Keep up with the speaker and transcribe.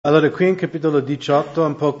Allora, qui in capitolo 18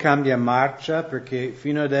 un po' cambia marcia perché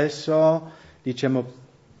fino adesso, diciamo,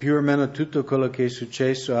 più o meno tutto quello che è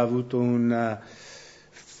successo ha avuto una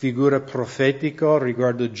figura profetica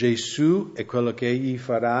riguardo Gesù e quello che egli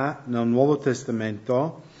farà nel Nuovo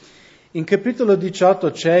Testamento. In capitolo 18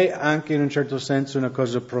 c'è anche in un certo senso una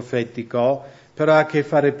cosa profetica, però ha a che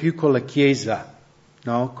fare più con la Chiesa,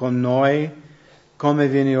 no? Con noi, come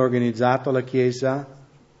viene organizzata la Chiesa.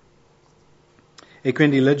 E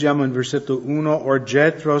quindi leggiamo in versetto 1, Or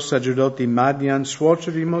Getro, sacerdote Madian,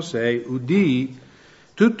 suocero di Mosè, udì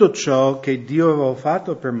tutto ciò che Dio aveva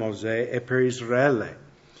fatto per Mosè e per Israele,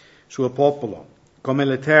 suo popolo, come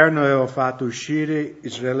l'Eterno aveva fatto uscire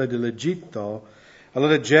Israele dall'Egitto.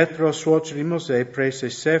 Allora Getro, suocero di Mosè,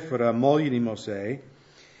 prese Sefora, moglie di Mosè,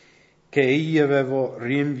 che egli aveva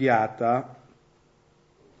rinviata,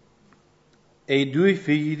 e i due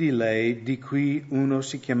figli di lei, di cui uno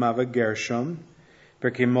si chiamava Gershom,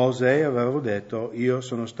 perché Mosè aveva detto, io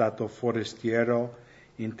sono stato forestiero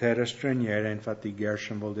in terra straniera, infatti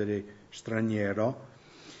Gershom vuol dire straniero,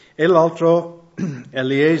 e l'altro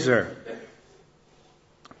Eliezer,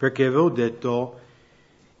 perché avevo detto,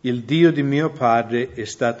 il Dio di mio padre è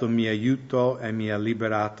stato mio aiuto e mi ha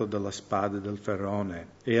liberato dalla spada del Faraone.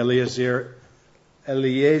 E Eliezer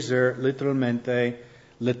letteralmente,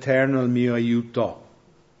 l'Eterno è il mio aiuto.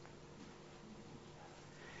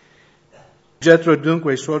 Getro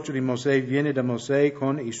dunque, suocero di Mosè, viene da Mosè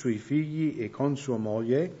con i suoi figli e con sua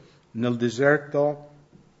moglie nel deserto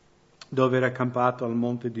dove era accampato al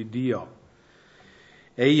monte di Dio.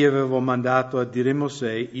 Egli aveva mandato a dire a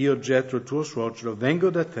Mosè, io Getro tuo suocero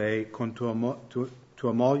vengo da te con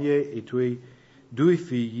tua moglie e i tuoi due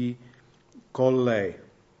figli con lei.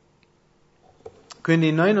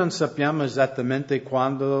 Quindi noi non sappiamo esattamente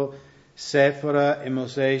quando Sefora e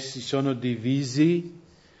Mosè si sono divisi.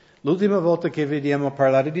 L'ultima volta che vediamo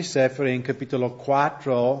parlare di Sefora è in capitolo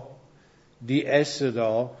 4 di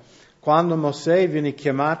Esodo, quando Mosè viene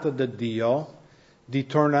chiamato da Dio di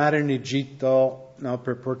tornare in Egitto, no,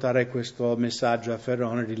 per portare questo messaggio a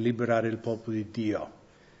Faraone di liberare il popolo di Dio.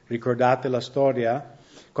 Ricordate la storia?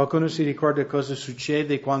 Qualcuno si ricorda cosa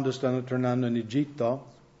succede quando stanno tornando in Egitto?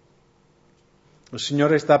 Il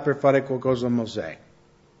Signore sta per fare qualcosa a Mosè.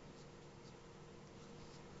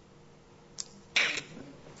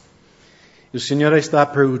 Il Signore sta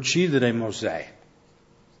per uccidere Mosè.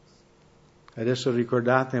 Adesso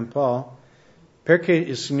ricordate un po' perché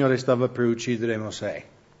il Signore stava per uccidere Mosè.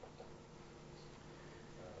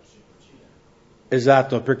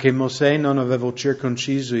 Esatto, perché Mosè non aveva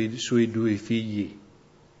circonciso i suoi due figli.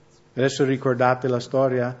 Adesso ricordate la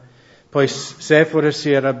storia? Poi Sefora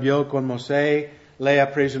si arrabbiò con Mosè, lei ha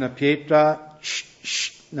preso una pietra,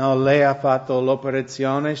 lei ha fatto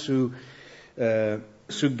l'operazione su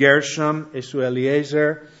Gershom e su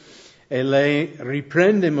Eliezer, e lei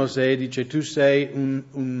riprende Mosè e dice, tu sei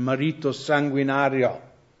un marito sanguinario.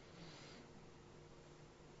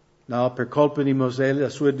 No, per colpa di Mosè, la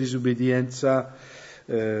sua disobbedienza,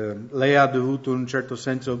 lei ha dovuto in un certo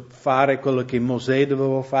senso fare quello che Mosè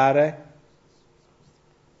doveva fare.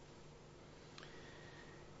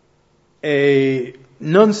 E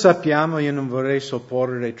non sappiamo, io non vorrei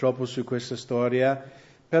sopporre troppo su questa storia,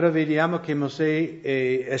 però vediamo che Mosè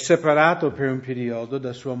è separato per un periodo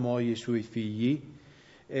da sua moglie e i suoi figli,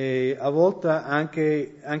 e a volte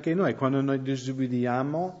anche noi, quando noi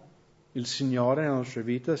disobbediamo il Signore nella nostra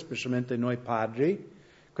vita, specialmente noi padri,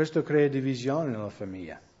 questo crea divisione nella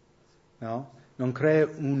famiglia, no? Non crea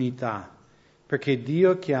unità, perché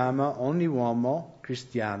Dio chiama ogni uomo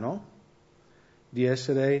cristiano di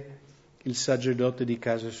essere il sacerdote di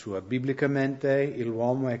casa sua. Biblicamente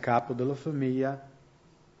l'uomo è capo della famiglia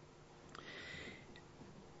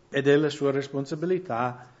ed è la sua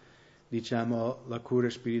responsabilità, diciamo, la cura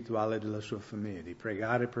spirituale della sua famiglia, di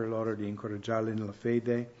pregare per loro, di incoraggiarli nella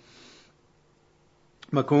fede.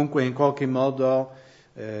 Ma comunque in qualche modo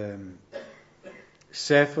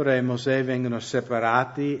Sefora e Mosè vengono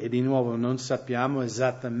separati e di nuovo non sappiamo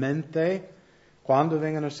esattamente quando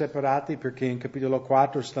vengono separati, perché in capitolo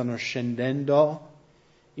 4 stanno scendendo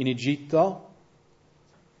in Egitto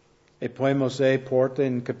e poi Mosè porta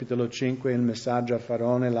in capitolo 5 il messaggio a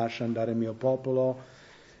Faraone, lascia andare il mio popolo,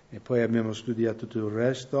 e poi abbiamo studiato tutto il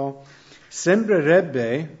resto.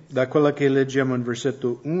 Sembrerebbe, da quello che leggiamo in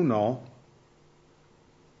versetto 1,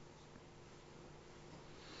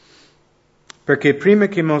 perché prima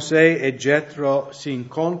che Mosè e Getro si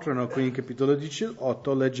incontrano qui in capitolo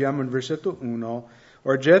 18, leggiamo in versetto 1,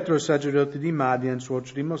 Or Getro, sacerdote di Madian,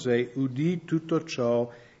 suocero di Mosè, udì tutto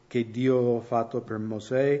ciò che Dio aveva fatto per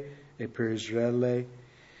Mosè e per Israele,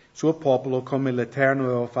 suo popolo, come l'Eterno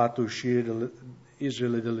aveva fatto uscire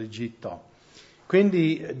Israele dall'Egitto.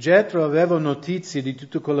 Quindi Getro aveva notizie di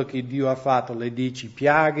tutto quello che Dio ha fatto, le 10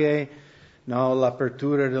 piaghe, no,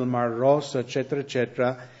 l'apertura del Mar Rosso, eccetera,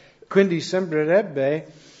 eccetera. Quindi sembrerebbe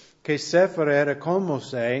che Sefora era con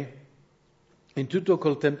Mosè in tutto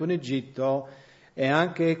quel tempo in Egitto, e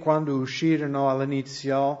anche quando uscirono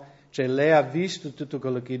all'inizio, cioè lei ha visto tutto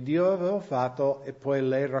quello che Dio aveva fatto e poi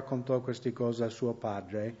lei raccontò queste cose a suo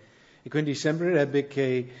padre. E quindi sembrerebbe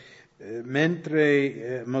che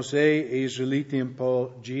mentre Mosè e gli Israeliti un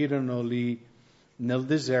po' girano lì nel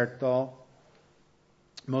deserto,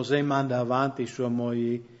 Mosè manda avanti sua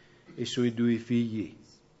moglie e i suoi 2 figli.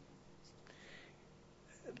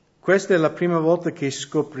 Questa è la prima volta che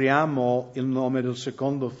scopriamo il nome del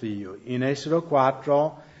secondo figlio. In Esodo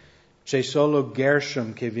 4 c'è solo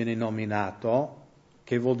Gershom che viene nominato,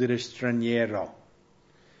 che vuol dire straniero.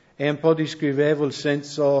 È un po' descriveva il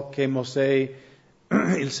senso che Mosè,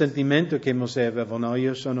 il sentimento che Mosè aveva, no?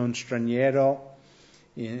 Io sono un straniero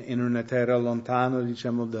in una terra lontana,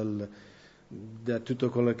 diciamo, da tutto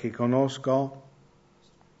quello che conosco.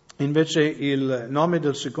 Invece il nome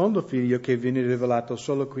del secondo figlio, che viene rivelato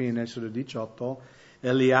solo qui in Esodo 18,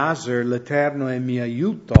 Eliezer, l'Eterno è mio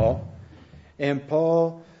aiuto, è un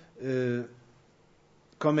po'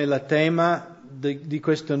 come la tema di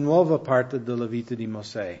questa nuova parte della vita di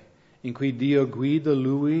Mosè, in cui Dio guida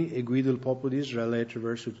lui e guida il popolo di Israele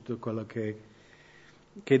attraverso tutto quello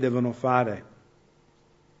che devono fare.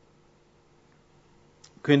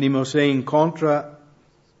 Quindi Mosè incontra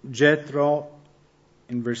Getro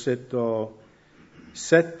in versetto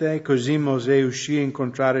 7, così Mosè uscì a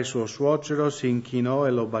incontrare suo suocero, si inchinò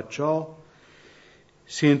e lo baciò,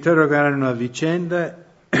 si interrogarono a vicenda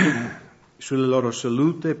sulla loro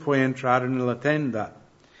salute, poi entrarono nella tenda.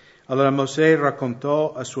 Allora Mosè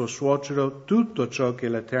raccontò a suo suocero tutto ciò che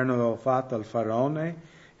l'Eterno aveva fatto al faraone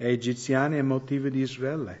e agli egiziani a motivo di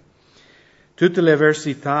Israele, tutte le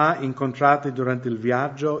avversità incontrate durante il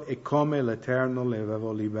viaggio e come l'Eterno li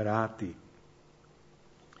aveva liberati.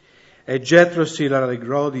 E Getro si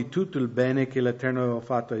rallegrò di tutto il bene che l'Eterno aveva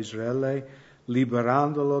fatto a Israele,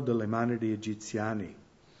 liberandolo dalle mani degli egiziani.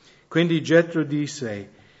 Quindi Getro disse: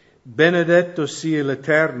 benedetto sia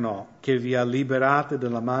l'Eterno che vi ha liberati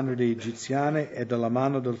dalla mano degli egiziani e dalla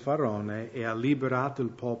mano del faraone e ha liberato il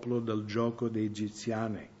popolo dal gioco degli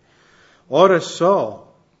egiziani. Ora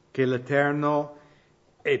so che l'Eterno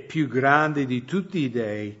è più grande di tutti i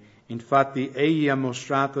dei, infatti egli ha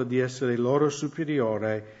mostrato di essere loro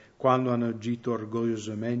superiore quando hanno agito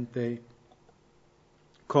orgogliosamente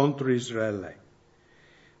contro Israele.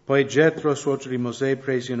 Poi Getro, suocero di Mosè,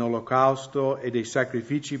 prese un olocausto e dei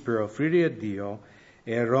sacrifici per offrire a Dio,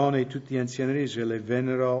 e Aarone e tutti gli anziani di Israele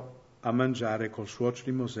vennero a mangiare col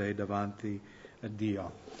suocero di Mosè davanti a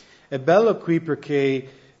Dio. È bello qui perché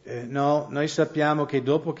noi sappiamo che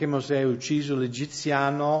dopo che Mosè ha ucciso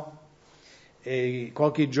l'egiziano, e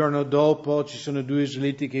qualche giorno dopo ci sono 2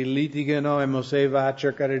 israeliti che litigano e Mosè va a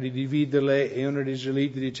cercare di dividerle e uno degli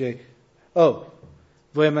israeliti dice: oh,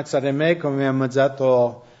 vuoi ammazzare me come hai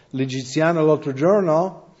ammazzato l'egiziano l'altro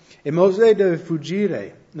giorno? E Mosè deve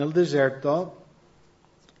fuggire nel deserto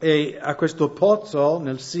e a questo pozzo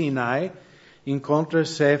nel Sinai incontra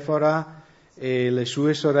Sefora e le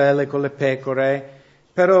sue sorelle con le pecore,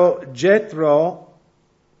 però Getro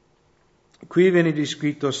qui viene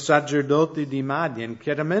descritto sacerdote di Madian.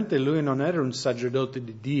 Chiaramente lui non era un sacerdote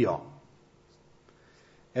di Dio,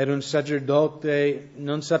 era un sacerdote,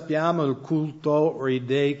 non sappiamo il culto o i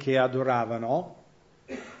dei che adoravano,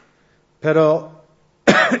 però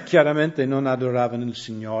chiaramente non adoravano il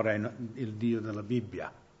Signore, il Dio della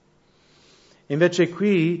Bibbia. Invece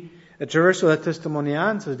qui, attraverso la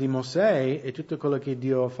testimonianza di Mosè e tutto quello che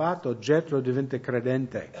Dio ha fatto, Getro diventa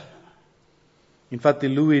credente.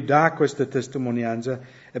 Infatti lui dà questa testimonianza.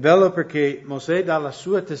 È bello perché Mosè dà la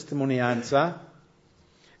sua testimonianza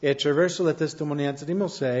e attraverso la testimonianza di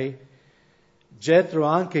Mosè Getro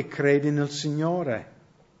anche crede nel Signore.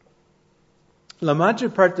 La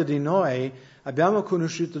maggior parte di noi abbiamo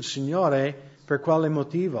conosciuto il Signore per quale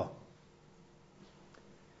motivo?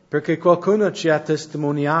 Perché qualcuno ci ha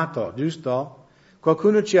testimoniato, giusto?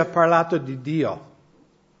 Qualcuno ci ha parlato di Dio.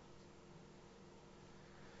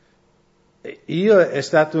 Io è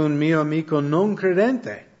stato un mio amico non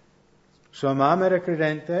credente, sua mamma era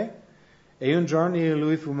credente e un giorno io e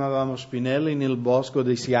lui fumavamo spinelli nel bosco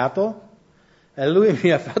di Seattle e lui mi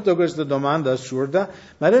ha fatto questa domanda assurda,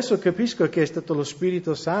 ma adesso capisco che è stato lo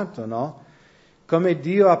Spirito Santo, no? Come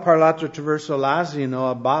Dio ha parlato attraverso l'asino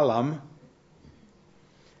a Balaam,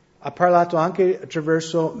 ha parlato anche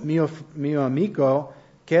attraverso mio amico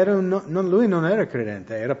che lui non era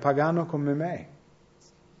credente, era pagano come me.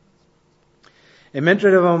 E mentre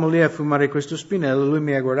eravamo lì a fumare questo spinello, lui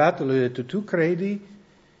mi ha guardato e lui ha detto: tu credi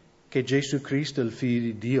che Gesù Cristo è il figlio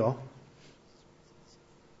di Dio?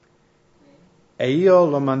 E io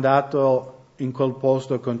l'ho mandato in quel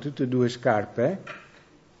posto con tutte e due scarpe,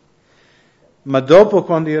 ma dopo,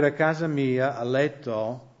 quando ero a casa mia, a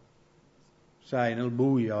letto, sai, nel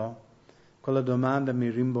buio, quella domanda mi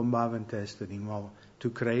rimbombava in testa di nuovo.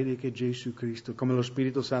 Tu credi che Gesù Cristo, come lo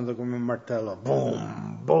Spirito Santo, come un martello,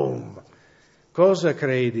 boom, boom. Cosa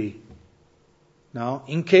credi? No?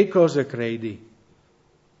 In che cosa credi?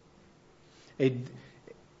 E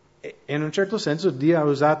in un certo senso Dio ha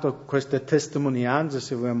usato questa testimonianza,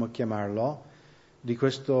 se vogliamo chiamarlo, di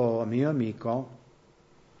questo mio amico,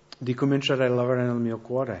 di cominciare a lavorare nel mio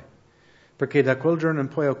cuore. Perché da quel giorno in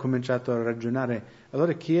poi ho cominciato a ragionare,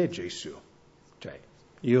 allora chi è Gesù? Cioè,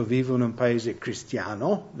 io vivo in un paese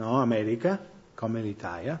cristiano, no? America, come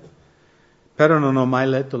l'Italia, però non ho mai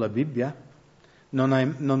letto la Bibbia, non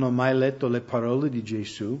ho mai letto le parole di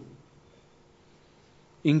Gesù.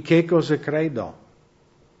 In che cosa credo?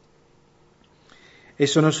 E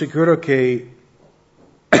sono sicuro che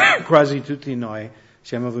quasi tutti noi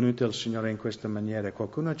siamo venuti al Signore in questa maniera.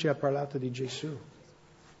 Qualcuno ci ha parlato di Gesù.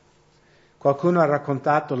 Qualcuno ha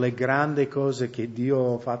raccontato le grandi cose che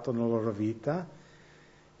Dio ha fatto nella loro vita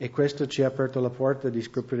e questo ci ha aperto la porta di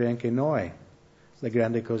scoprire anche noi le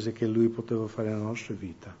grandi cose che Lui poteva fare nella nostra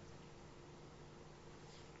vita.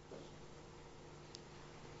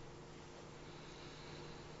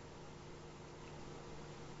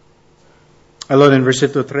 Allora in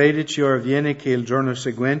versetto 13, ora avviene che il giorno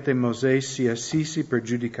seguente Mosè si assisi per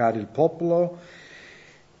giudicare il popolo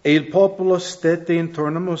e il popolo stette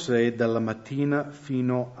intorno a Mosè dalla mattina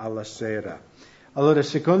fino alla sera. Allora,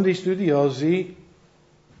 secondo gli studiosi,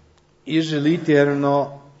 gli israeliti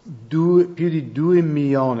erano più di 2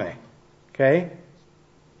 milioni, ok?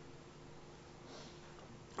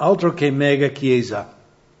 Altro che mega chiesa.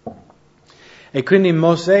 E quindi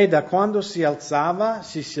Mosè da quando si alzava,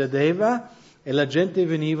 si sedeva e la gente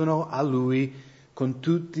venivano a lui con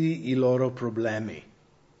tutti i loro problemi.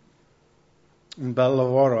 Un bel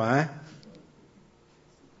lavoro, eh?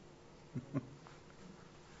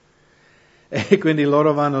 E quindi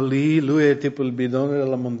loro vanno lì, lui è tipo il bidone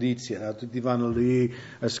della mondizia, no? Tutti vanno lì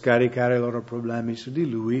a scaricare i loro problemi su di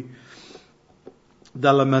lui,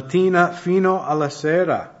 dalla mattina fino alla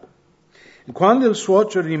sera. Quando il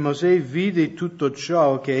suocero di Mosè vide tutto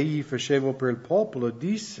ciò che egli faceva per il popolo,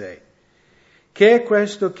 disse: che è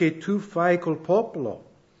questo che tu fai col popolo?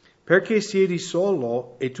 Perché siedi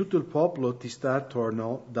solo e tutto il popolo ti sta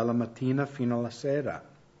attorno dalla mattina fino alla sera?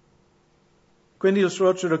 Quindi il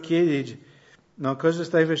suocero chiede: no, cosa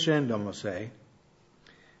stai facendo, Mosè?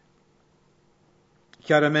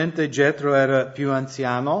 Chiaramente Getro era più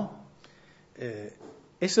anziano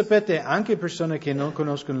e sapete, anche persone che non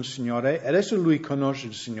conoscono il Signore, adesso lui conosce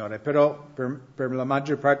il Signore, però per la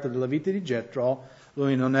maggior parte della vita di Getro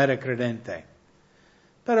lui non era credente.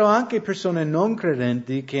 Però anche persone non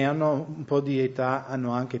credenti che hanno un po' di età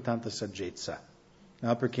hanno anche tanta saggezza,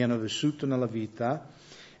 no? Perché hanno vissuto nella vita.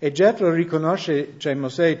 E Getro riconosce, cioè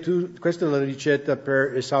Mosè, questa è la ricetta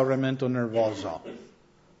per esaurimento nervoso,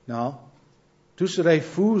 no? Tu sarai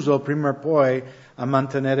fuso prima o poi a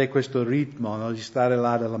mantenere questo ritmo, no? Di stare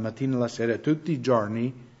là dalla mattina alla sera, tutti i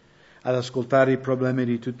giorni, ad ascoltare i problemi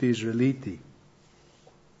di tutti gli israeliti.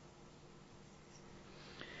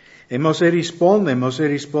 E Mosè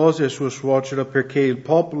rispose al suo suocero: perché il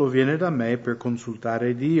popolo viene da me per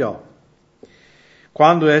consultare Dio.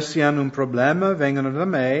 Quando essi hanno un problema, vengono da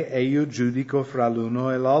me e io giudico fra l'uno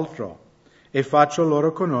e l'altro e faccio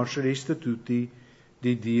loro conoscere i statuti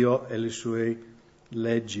di Dio e le sue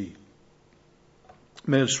leggi.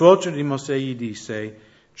 Ma il suocero di Mosè gli disse: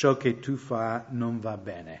 ciò che tu fai non va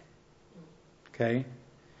bene. Ok?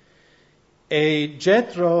 E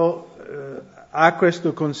Getro ha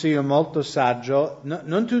questo consiglio molto saggio.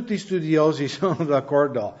 Non tutti gli studiosi sono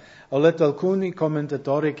d'accordo. Ho letto alcuni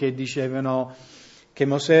commentatori che dicevano che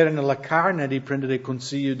Mosè era nella carne di prendere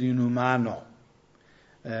consiglio di un umano.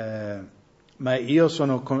 Ma io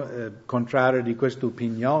sono contrario di questa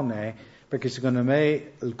opinione, perché secondo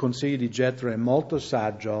me il consiglio di Getro è molto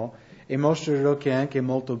saggio e mostrerò che è anche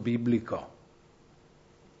molto biblico.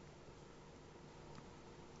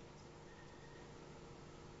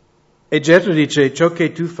 E Getro dice: ciò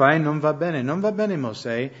che tu fai non va bene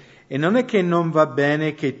Mosè, e non è che non va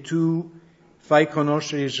bene che tu fai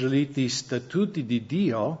conoscere agli israeliti i statuti di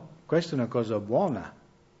Dio, questa è una cosa buona,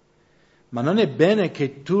 ma non è bene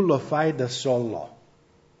che tu lo fai da solo.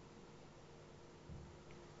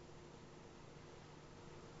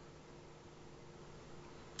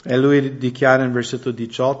 E lui dichiara in versetto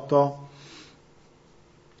 18: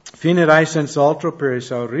 finirai senz'altro per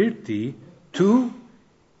esaurirti, tu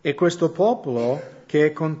e questo popolo che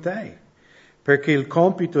è con te, perché il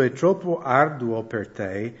compito è troppo arduo per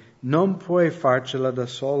te, non puoi farcela da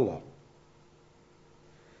solo.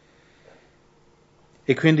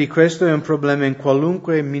 E quindi questo è un problema in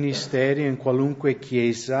qualunque ministero, in qualunque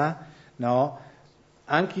chiesa, no?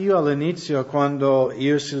 Anche io all'inizio, quando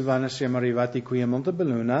io e Silvana siamo arrivati qui a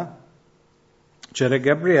Montebelluna, c'era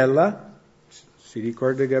Gabriella, si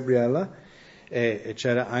ricorda Gabriella, e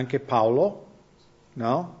c'era anche Paolo,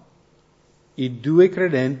 no? I due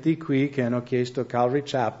credenti qui che hanno chiesto a Calvary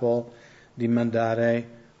Chapel di mandare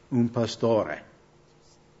un pastore.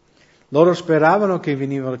 Loro speravano che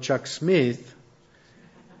veniva Chuck Smith,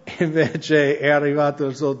 invece è arrivato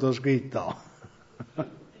il sottoscritto.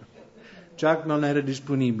 Chuck non era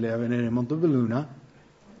disponibile a venire a Montebelluna.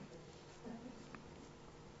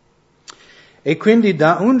 E quindi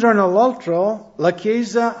da un giorno all'altro la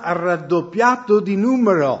Chiesa ha raddoppiato di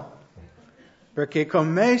numero. Perché con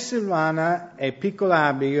me, Silvana, e piccola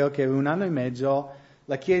Abigail, che aveva 1 anno e mezzo,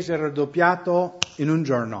 la Chiesa è raddoppiato in un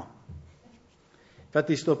giorno.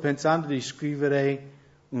 Infatti sto pensando di scrivere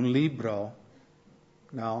un libro,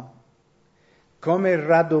 no? Come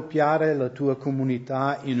raddoppiare la tua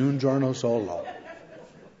comunità in un giorno solo.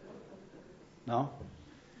 No?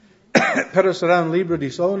 Però sarà un libro di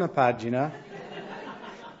solo 1 pagina,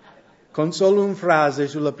 con solo una frase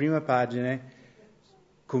sulla prima pagina.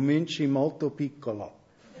 Cominci molto piccolo.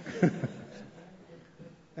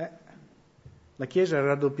 La Chiesa è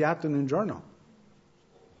raddoppiata in un giorno.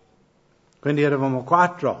 Quindi eravamo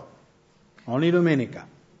 4, ogni domenica.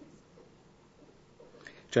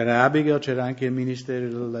 C'era Abigail, c'era anche il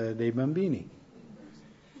ministero dei bambini.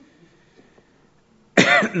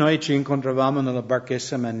 Noi ci incontravamo nella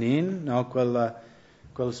barchessa Manin, no? quella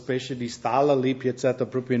specie di stalla lì piazzata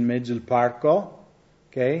proprio in mezzo al parco.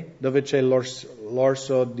 Okay? Dove c'è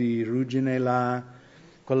l'orso di ruggine là,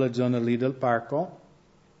 quella zona lì del parco.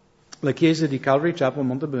 La chiesa di Calvary Chapel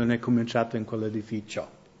Montebelluna è cominciata in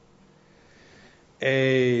quell'edificio.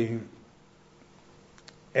 E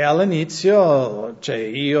all'inizio,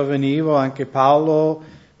 io venivo, anche Paolo,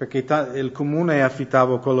 perché il comune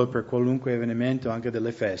affittava quello per qualunque avvenimento, anche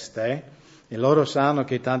delle feste, e loro sanno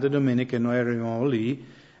che tante domeniche noi arriviamo lì,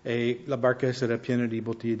 e la barchessa era piena di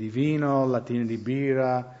bottiglie di vino, lattine di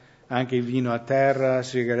birra, anche vino a terra,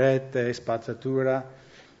 sigarette, spazzatura,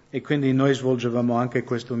 e quindi noi svolgevamo anche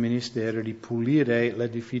questo ministero di pulire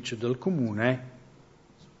l'edificio del comune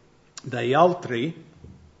dagli altri,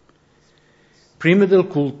 prima del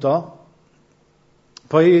culto,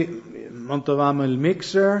 poi montavamo il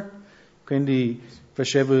mixer, quindi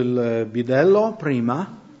facevo il bidello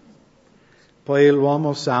prima, poi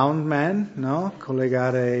l'uomo soundman, no?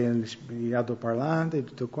 Collegare gli altoparlanti e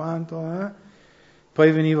tutto quanto.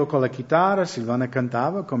 Poi venivo con la chitarra, Silvana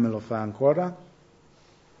cantava come lo fa ancora.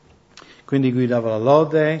 Quindi guidavo la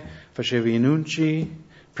lode, facevo i annunci,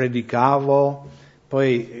 predicavo,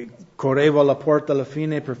 poi correvo alla porta alla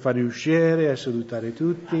fine per fare uscire e salutare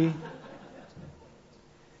tutti.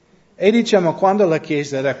 E diciamo, quando la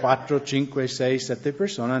chiesa era 4, 5, 6, 7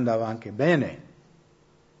 persone andava anche bene.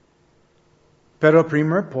 Però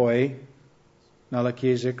prima o poi la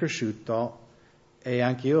Chiesa è cresciuta e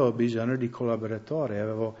anche io ho bisogno di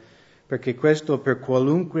collaboratori. Perché questo per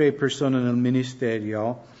qualunque persona nel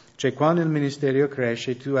ministero, quando il ministero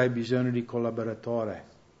cresce tu hai bisogno di collaboratore.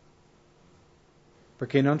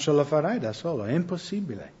 Perché non ce la farai da solo, è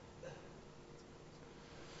impossibile.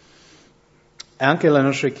 Anche la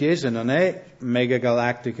nostra Chiesa non è mega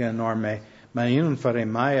galattica enorme, ma io non farei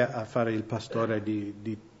mai a fare il pastore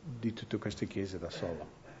di tutte queste chiese da solo.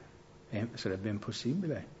 Sarebbe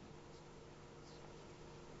impossibile.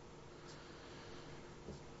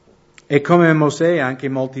 E come Mosè, anche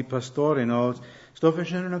molti pastori, no? Sto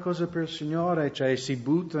facendo una cosa per il Signore, si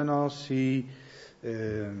buttano, si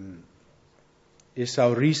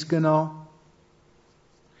esauriscono.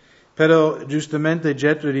 Però giustamente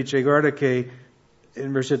Getro dice, guarda che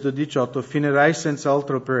in versetto 18, finirai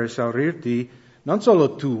senz'altro per esaurirti, non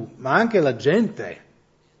solo tu, ma anche la gente.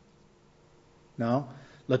 No?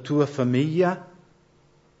 La tua famiglia.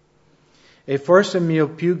 E forse il mio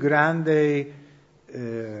più grande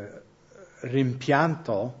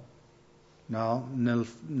rimpianto, no?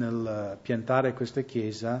 nel piantare questa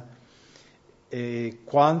chiesa è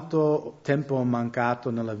quanto tempo ho mancato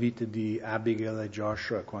nella vita di Abigail e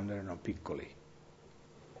Joshua quando erano piccoli.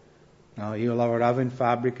 No? Io lavoravo in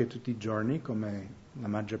fabbrica tutti i giorni, come la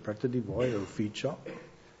maggior parte di voi, all'ufficio.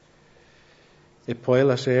 E poi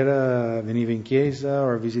la sera venivo in chiesa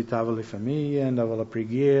o visitavo le famiglie, andavo alla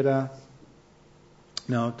preghiera.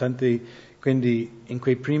 No, tanti Quindi in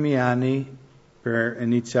quei primi anni, per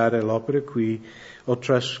iniziare l'opera qui, ho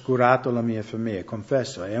trascurato la mia famiglia,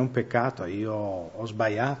 confesso, è un peccato, io ho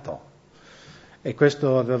sbagliato. E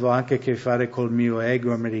questo aveva anche a che fare col mio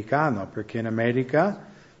ego americano, perché in America,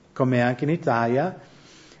 come anche in Italia,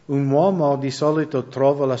 un uomo di solito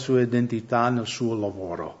trova la sua identità nel suo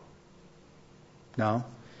lavoro. No?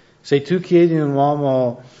 Se tu chiedi a un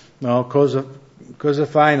uomo, no, cosa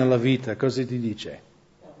fai nella vita, cosa ti dice?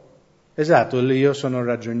 Esatto, io sono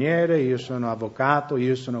ragioniere, io sono avvocato,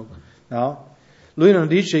 no? Lui non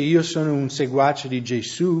dice io sono un seguace di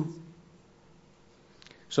Gesù,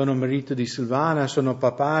 sono marito di Silvana, sono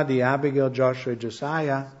papà di Abigail, Joshua e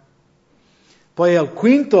Josiah. Poi al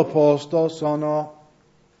quinto posto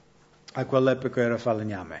a quell'epoca era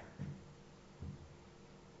falegname.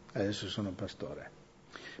 Adesso sono pastore.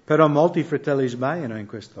 Però molti fratelli sbagliano in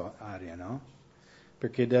questa area, no?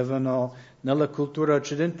 Perché nella cultura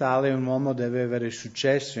occidentale un uomo deve avere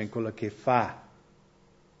successo in quello che fa.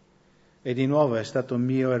 E di nuovo è stato un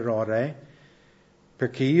mio errore,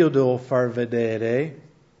 perché io devo far vedere,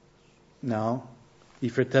 no, i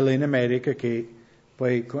fratelli in America che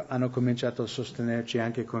poi hanno cominciato a sostenerci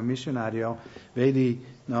anche come missionario, vedi,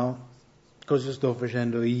 no, cosa sto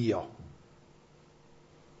facendo io.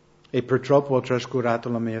 E purtroppo ho trascurato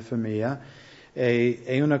la mia famiglia.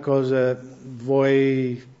 E una cosa,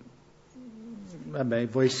 voi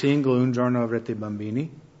single un giorno avrete bambini,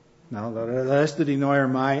 no? Il resto di noi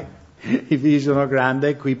ormai, i figli sono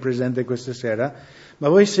grandi, qui presente questa sera, ma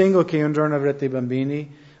voi single che un giorno avrete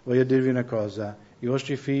bambini, voglio dirvi una cosa, i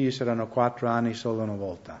vostri figli saranno 4 anni solo una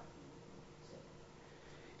volta.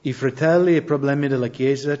 I fratelli e i problemi della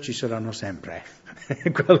Chiesa ci saranno sempre,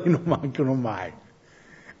 quelli non mancano mai.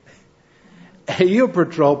 E io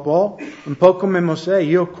purtroppo, un po' come Mosè,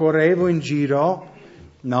 io correvo in giro,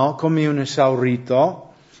 no, come un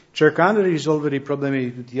esaurito, cercando di risolvere i problemi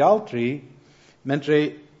di tutti gli altri,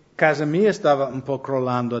 mentre casa mia stava un po'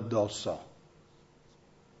 crollando addosso.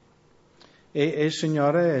 E il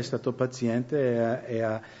Signore è stato paziente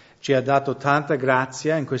e ci ha dato tanta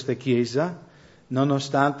grazia in questa Chiesa,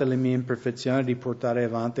 nonostante le mie imperfezioni, di portare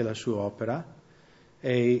avanti la sua opera.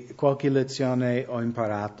 E qualche lezione ho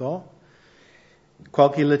imparato.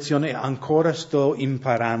 Qualche lezione ancora sto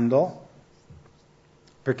imparando,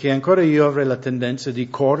 perché ancora io avrei la tendenza di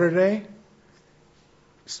correre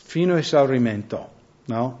fino a esaurimento,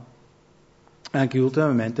 no? Anche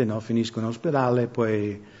ultimamente, no, finisco in ospedale,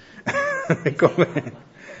 poi come?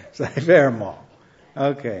 Stai fermo.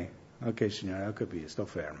 Ok Signore, ho capito, sto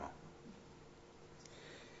fermo.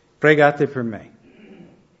 Pregate per me,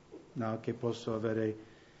 no, che posso avere.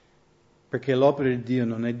 Perché l'opera di Dio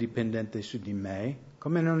non è dipendente su di me,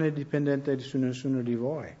 come non è dipendente su nessuno di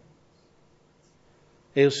voi.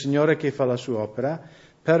 È il Signore che fa la sua opera,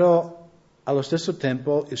 però allo stesso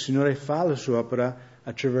tempo il Signore fa la sua opera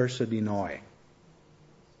attraverso di noi.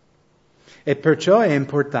 E perciò è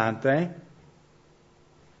importante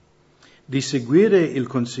di seguire il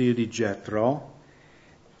consiglio di Getro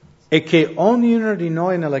e che ognuno di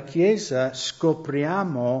noi nella Chiesa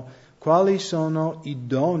scopriamo quali sono i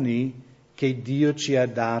doni che Dio ci ha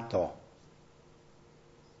dato.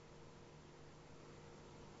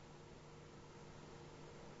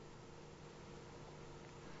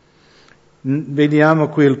 Vediamo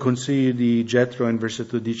qui il consiglio di Getro in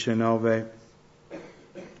versetto 19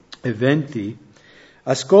 e 20.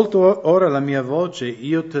 Ascolta ora la mia voce,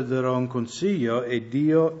 io ti darò un consiglio e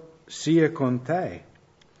Dio sia con te.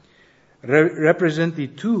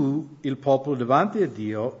 Rappresenti tu il popolo davanti a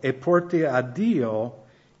Dio e porti a Dio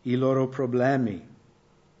i loro problemi.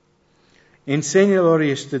 Insegna loro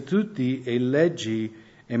i statuti e leggi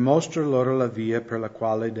e mostra loro la via per la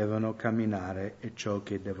quale devono camminare e ciò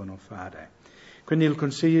che devono fare. Quindi il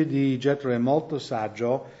consiglio di Getro è molto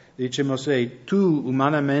saggio. Dice Mosè, tu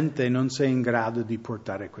umanamente non sei in grado di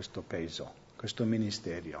portare questo peso, questo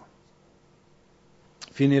ministero.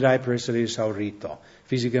 Finirai per essere esaurito,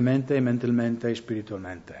 fisicamente, mentalmente e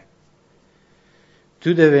spiritualmente.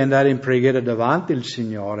 Tu devi andare in preghiera davanti al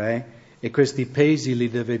Signore e questi pesi li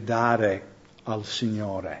devi dare al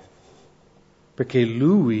Signore, perché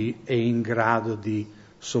Lui è in grado di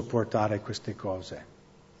sopportare queste cose.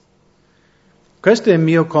 Questo è il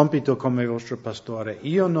mio compito come vostro pastore.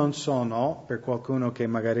 Io non sono, per qualcuno che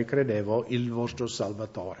magari credevo, il vostro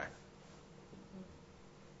Salvatore.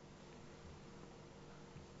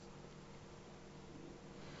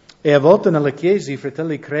 E a volte nella Chiesa i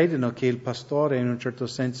fratelli credono che il pastore in un certo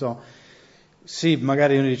senso, sì,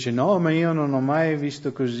 magari uno dice no, ma io non ho mai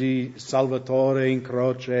visto così Salvatore in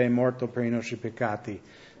croce, è morto per i nostri peccati.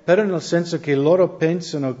 Però nel senso che loro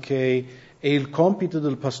pensano che e il compito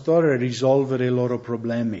del pastore è risolvere i loro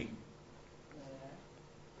problemi.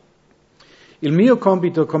 Il mio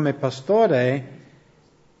compito come pastore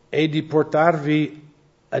è di portarvi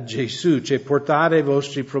a Gesù, cioè portare i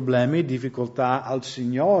vostri problemi e difficoltà al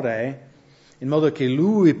Signore in modo che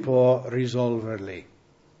Lui può risolverli.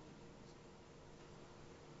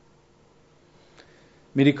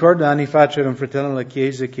 Mi ricordo anni fa c'era un fratello nella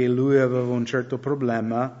chiesa che lui aveva un certo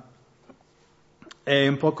problema e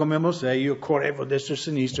un po' come Mosè io correvo a destra e a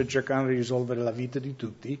sinistra cercando di risolvere la vita di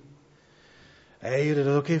tutti. E io ho detto,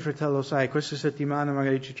 ok fratello, sai, questa settimana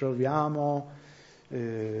magari ci troviamo,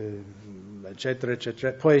 eccetera,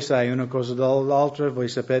 eccetera. Poi sai, una cosa dall'altra, voi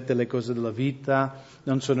sapete le cose della vita,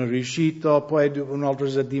 non sono riuscito, poi un'altra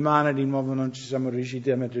settimana di nuovo non ci siamo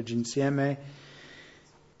riusciti a metterci insieme.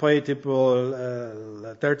 Poi tipo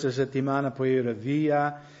la terza settimana poi era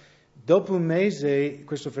via. Dopo un mese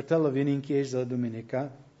questo fratello viene in chiesa la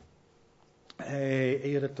domenica e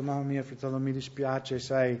io ho detto, mamma mia fratello mi dispiace,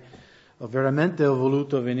 sai, veramente ho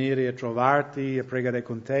voluto venire a trovarti, a pregare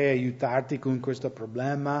con te, aiutarti con questo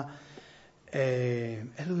problema. E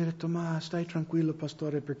lui ha detto, ma stai tranquillo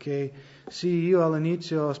pastore perché sì, io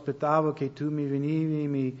all'inizio aspettavo che tu mi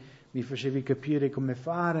venivi, mi facevi capire come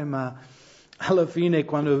fare, ma alla fine,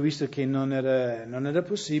 quando ho visto che non era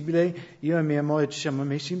possibile, io e mia moglie ci siamo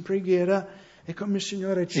messi in preghiera e come il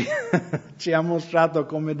Signore ci ha mostrato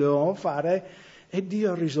come dovevamo fare e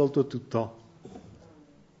Dio ha risolto tutto.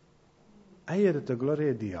 E io ho detto,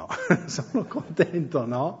 gloria a Dio, sono contento,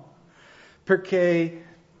 no? Perché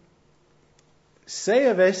se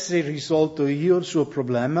avessi risolto io il suo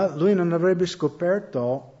problema, lui non avrebbe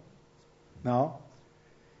scoperto, no?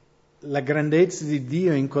 La grandezza di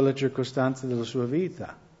Dio in quella circostanza della sua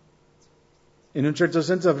vita. In un certo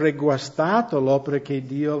senso avrei guastato l'opera che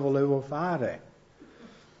Dio voleva fare.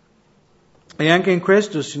 E anche in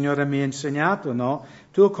questo il Signore mi ha insegnato, no?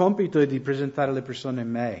 Il tuo compito è di presentare le persone a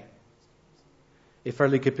me e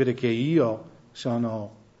fargli capire che io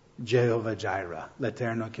sono Jehovah Jireh,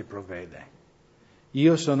 l'Eterno che provvede.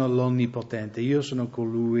 Io sono l'Onnipotente, io sono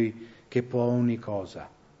colui che può ogni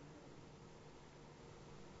cosa.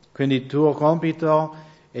 Quindi il tuo compito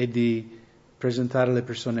è di presentare le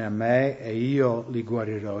persone a me e io li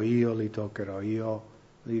guarirò, io li toccherò, io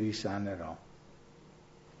li risanerò.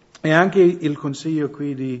 E anche il consiglio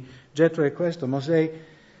qui di Getro è questo, Mosè,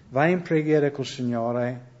 vai in preghiera col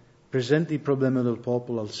Signore, presenti il problema del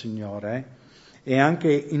popolo al Signore e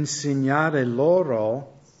anche insegnare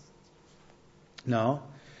loro, no?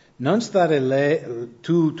 Non stare lì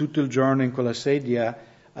tu tutto il giorno in quella sedia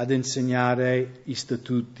ad insegnare i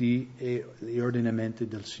statuti e gli ordinamenti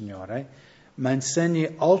del Signore, ma insegni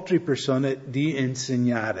altre persone di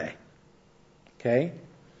insegnare. Ok?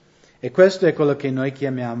 E questo è quello che noi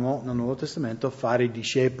chiamiamo nel Nuovo Testamento fare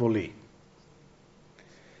discepoli.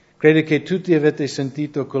 Credo che tutti avete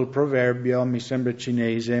sentito quel proverbio, mi sembra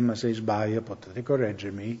cinese, ma se sbaglio potete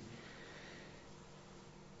correggermi.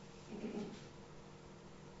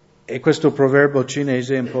 E questo proverbio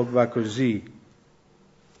cinese un po' va così.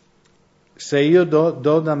 Se io do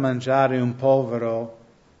da mangiare un povero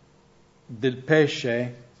del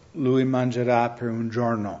pesce, lui mangerà per un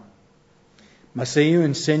giorno. Ma se io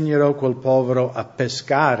insegnerò quel povero a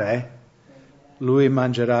pescare, lui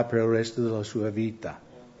mangerà per il resto della sua vita.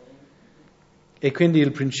 E quindi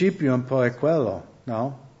il principio un po' è quello,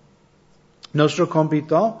 no? Il nostro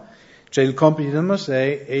compito, cioè il compito di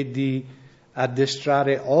Mosè, è di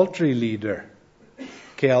addestrare altri leader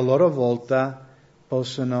che a loro volta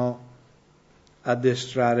possono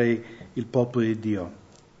addestrare il popolo di Dio.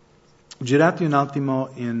 Girate un attimo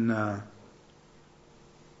in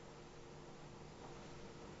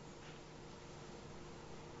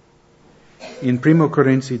Primo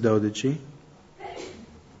Corinzi 12.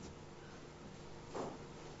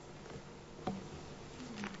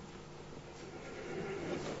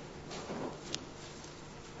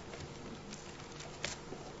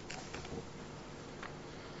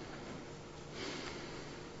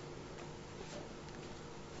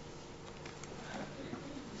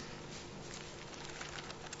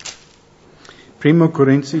 Primo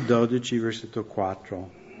Corinzi 12, versetto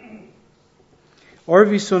 4. Or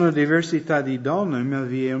vi sono diversità di donne, ma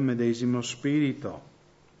vi è un medesimo spirito.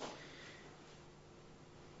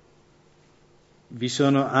 Vi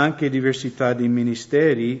sono anche diversità di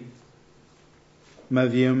ministeri, ma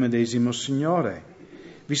vi è un medesimo Signore.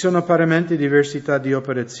 Vi sono parimenti diversità di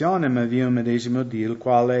operazione, ma vi è un medesimo Dio, il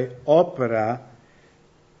quale opera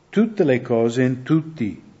tutte le cose in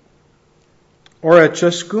tutti. Ora a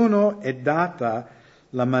ciascuno è data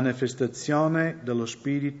la manifestazione dello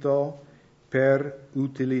Spirito per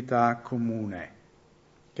utilità comune.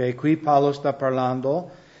 Okay? Qui Paolo sta parlando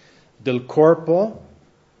del corpo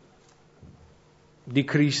di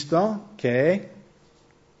Cristo, che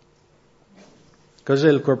cos'è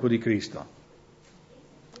il corpo di Cristo?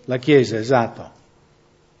 La Chiesa, esatto.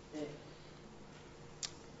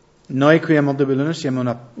 Noi qui a Montebelluna siamo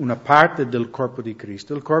una parte del corpo di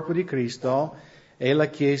Cristo. Il corpo di Cristo è la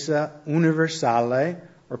Chiesa universale,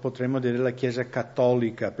 o potremmo dire la Chiesa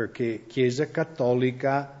cattolica, perché Chiesa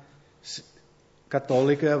cattolica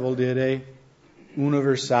vuol dire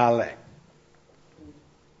universale.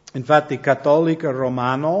 Infatti cattolico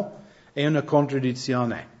romano è una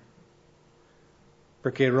contraddizione,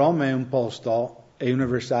 perché Roma è un posto e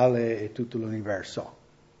universale è tutto l'universo.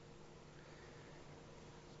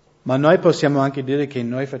 Ma noi possiamo anche dire che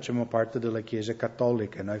noi facciamo parte della Chiesa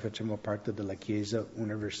cattolica, noi facciamo parte della Chiesa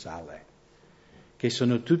universale, che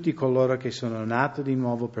sono tutti coloro che sono nati di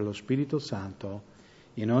nuovo per lo Spirito Santo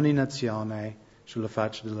in ogni nazione sulla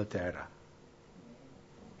faccia della terra.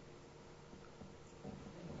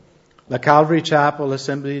 La Calvary Chapel,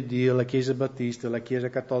 l'Assemblea di Dio, la Chiesa Battista, la Chiesa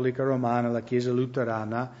Cattolica Romana, la Chiesa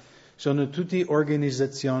Luterana, sono tutte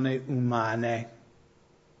organizzazioni umane.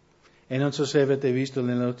 E non so se avete visto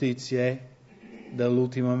le notizie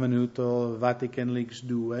dell'ultimo minuto, Vatican Leaks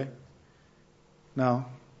 2. No?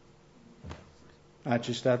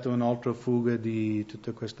 C'è stata un'altra fuga di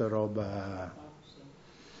tutta questa roba.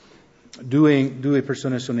 Due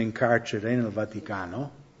persone sono in carcere nel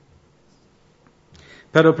Vaticano.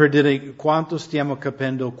 Però per dire quanto stiamo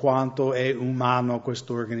capendo quanto è umano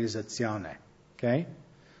questa organizzazione. Ok?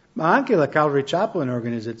 Ma anche la Calvary Chapel è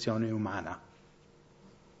un'organizzazione umana.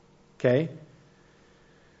 Ok?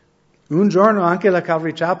 Un giorno anche la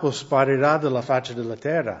Calvary Chapel sparirà dalla faccia della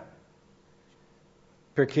terra,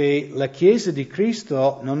 perché la Chiesa di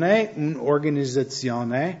Cristo non è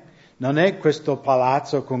un'organizzazione, non è questo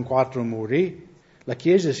palazzo con 4 muri, la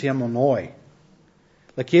Chiesa siamo noi.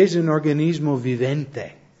 La Chiesa è un organismo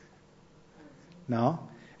vivente, no?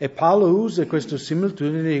 E Paolo usa questa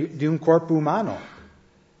similitudine di un corpo umano.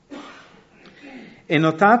 E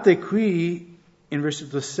notate qui, in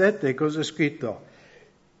versetto 7, cosa è scritto?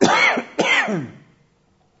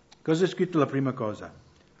 Cosa è scritto la prima cosa?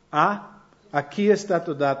 A chi è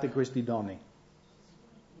stato dati questi doni?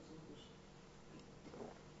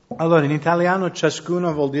 Allora, in italiano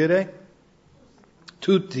ciascuno vuol dire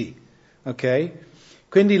tutti, ok?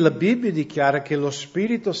 Quindi la Bibbia dichiara che lo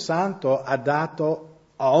Spirito Santo ha dato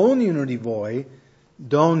a ognuno di voi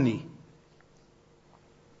doni,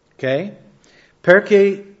 ok?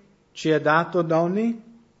 Perché ci ha dato doni?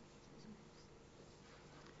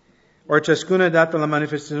 Or ciascuno è dato la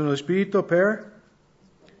manifestazione dello Spirito per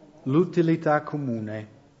l'utilità comune.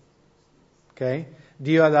 Ok?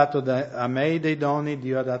 Dio ha dato a me dei doni,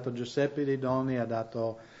 Dio ha dato a Giuseppe dei doni, ha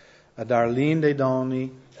dato a Darlene dei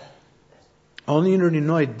doni. Ognuno di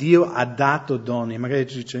noi Dio ha dato doni. Magari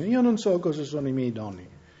ci dice, io non so cosa sono i miei doni.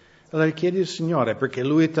 Allora chiedi al Signore, perché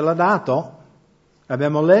Lui te l'ha dato.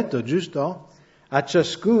 Abbiamo letto, giusto? A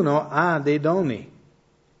ciascuno ha dei doni.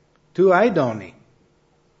 Tu hai doni.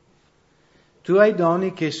 Tu hai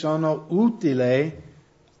doni che sono utili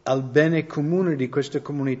al bene comune di questa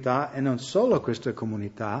comunità, e non solo questa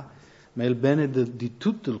comunità, ma il bene di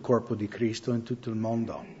tutto il corpo di Cristo in tutto il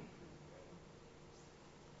mondo.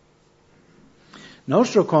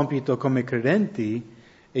 Nostro compito come credenti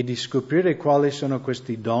è di scoprire quali sono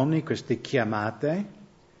questi doni, queste chiamate,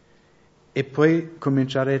 e poi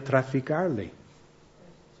cominciare a trafficarli.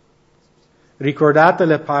 Ricordate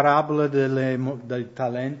le parabole dei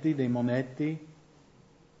talenti, dei monetti?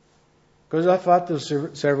 Cosa ha fatto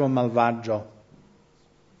il servo malvagio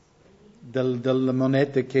delle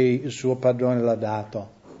monete che il suo padrone l'ha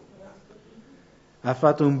dato? Ha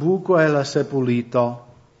fatto un buco e l'ha seppellito.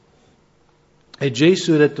 E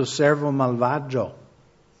Gesù ha detto servo malvagio.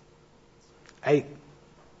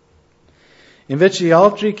 Invece gli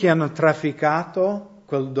altri che hanno trafficato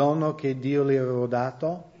quel dono che Dio gli aveva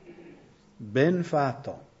dato, ben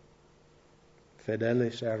fatto, fedele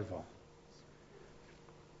servo.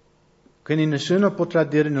 Quindi nessuno potrà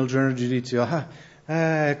dire nel giorno del giudizio,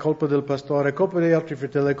 è colpa del pastore, è colpa degli altri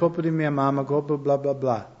fratelli, è colpa di mia mamma, colpa bla bla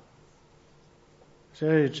bla.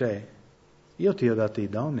 Se dice, io ti ho dato i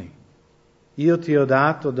doni, io ti ho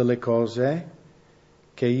dato delle cose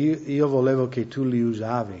che io volevo che tu li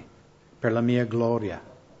usavi per la mia gloria,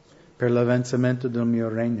 per l'avanzamento del mio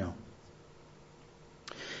regno.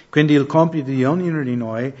 Quindi il compito di ognuno di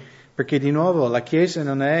noi, perché di nuovo la Chiesa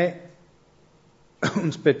non è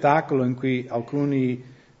un spettacolo in cui alcuni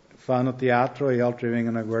fanno teatro e altri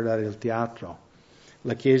vengono a guardare il teatro.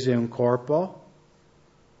 La Chiesa è un corpo,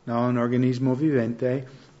 no? Un organismo vivente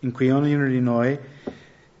in cui ognuno di noi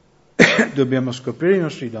dobbiamo scoprire i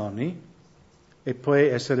nostri doni e poi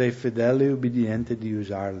essere fedeli e ubbidienti di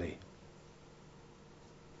usarli.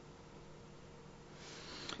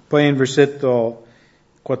 Poi in versetto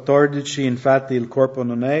 14, infatti il corpo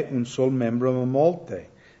non è un sol membro ma molte.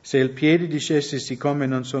 Se il piede dicesse siccome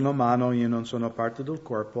non sono mano io non sono parte del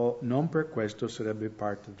corpo, non per questo sarebbe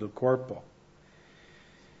parte del corpo.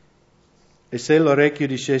 E se l'orecchio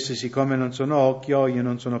dicesse siccome non sono occhio io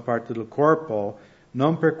non sono parte del corpo,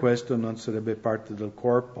 non per questo non sarebbe parte del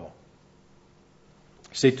corpo.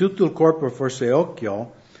 Se tutto il corpo fosse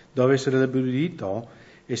occhio, dove sarebbe udito?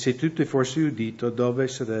 E se tutto fosse udito, dove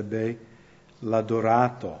sarebbe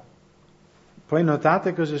l'adorato? Poi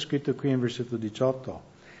notate cosa è scritto qui in versetto 18.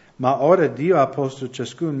 Ma ora Dio ha posto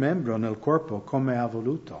ciascun membro nel corpo come ha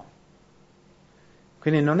voluto.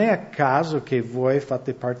 Quindi non è a caso che voi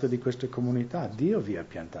fate parte di questa comunità. Dio vi ha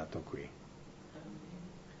piantato qui.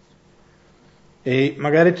 E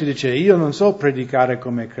magari tu dici, io non so predicare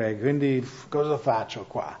come Craig, quindi cosa faccio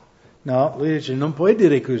qua? No, lui dice, non puoi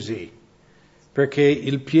dire così, perché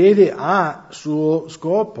il piede ha suo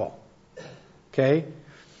scopo, ok?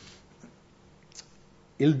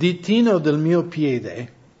 Il ditino del mio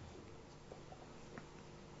piede,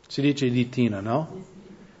 si dice ditino, no?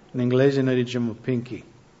 In inglese noi diciamo pinky.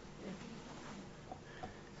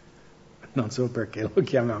 Non so perché lo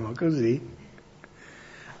chiamiamo così,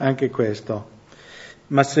 anche questo.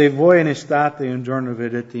 Ma se voi in estate un giorno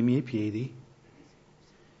vedete i miei piedi,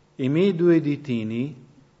 i miei due ditini,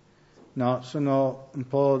 no, sono un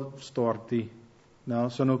po' storti, no,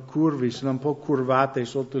 sono curvi, sono un po' curvate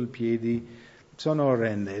sotto il piede, sono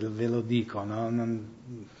orrende, ve lo dico, no?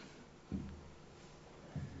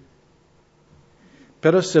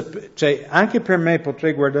 Però cioè, anche per me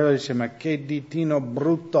potrei guardare e dire, ma che ditino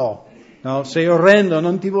brutto, no? Sei orrendo,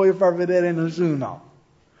 non ti voglio far vedere nessuno.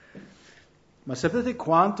 Ma sapete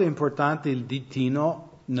quanto è importante il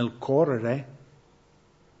ditino nel correre?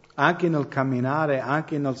 Anche nel camminare,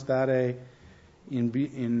 anche nel stare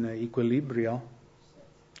in equilibrio?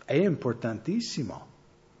 È importantissimo.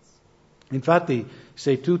 Infatti,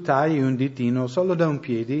 se tu tagli un ditino solo da un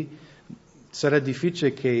piede, sarà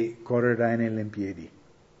difficile che correrai nell'impiedi.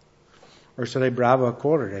 O sarai bravo a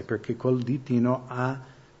correre, perché quel ditino ha il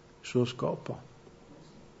suo scopo.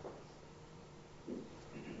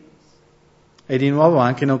 E di nuovo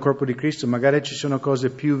anche nel corpo di Cristo, magari ci sono cose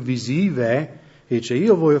più visive, e dice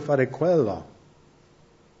io voglio fare quello.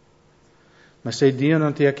 Ma se Dio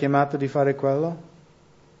non ti ha chiamato di fare quello?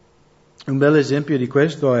 Un bel esempio di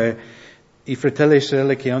questo è i fratelli e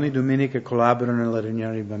sorelle che ogni domenica collaborano nella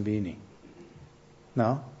riunione dei bambini.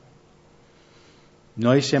 No?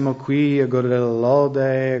 Noi siamo qui a godere la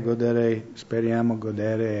lode, speriamo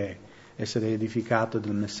godere, essere edificato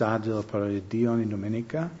del messaggio della parola di Dio ogni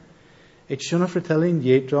domenica. E ci sono fratelli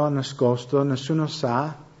indietro, nascosto, nessuno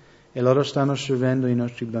sa, e loro stanno servendo i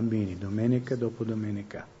nostri bambini, domenica dopo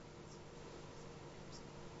domenica.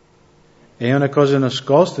 È una cosa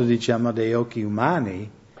nascosta, diciamo, dai occhi umani,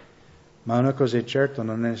 ma una cosa è certa,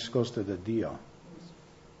 non è nascosta da Dio.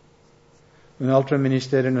 Un altro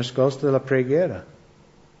ministero nascosto è la preghiera.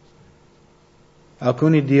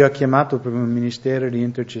 Alcuni Dio ha chiamato per un ministero di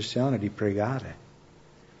intercessione, di pregare.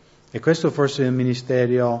 E questo forse è il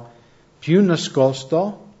ministero più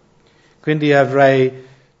nascosto, quindi avrei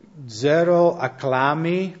 0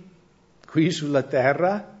 acclami qui sulla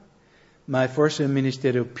terra, ma è forse il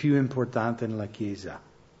ministero più importante nella Chiesa.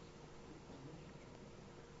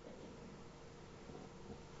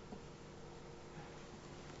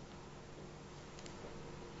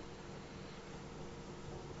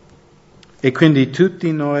 E quindi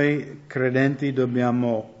tutti noi credenti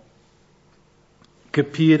dobbiamo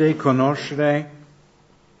capire, conoscere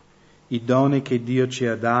i doni che Dio ci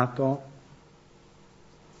ha dato.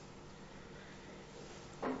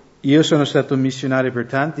 Io sono stato missionario per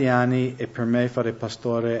tanti anni e per me fare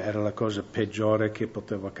pastore era la cosa peggiore che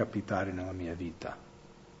poteva capitare nella mia vita.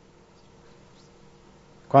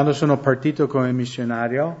 Quando sono partito come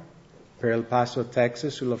missionario per El Paso,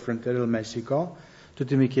 Texas, sulla frontiera del Messico,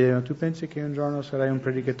 tutti mi chiedevano, tu pensi che un giorno sarai un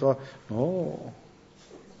predicatore? No,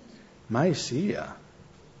 mai sia.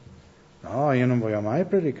 No, io non voglio mai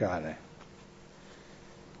predicare.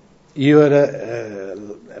 Io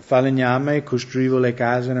ero falegname, costruivo le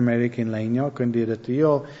case in America in legno, quindi ho detto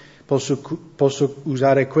io posso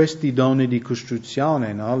usare questi doni di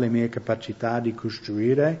costruzione, no? Le mie capacità di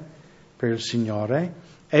costruire per il Signore,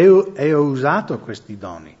 e ho usato questi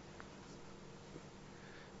doni.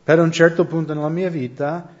 Per un certo punto nella mia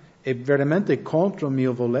vita, e veramente contro il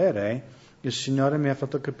mio volere, il Signore mi ha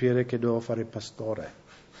fatto capire che dovevo fare pastore.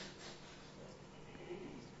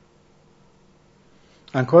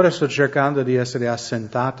 Ancora sto cercando di essere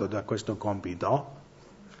assentato da questo compito,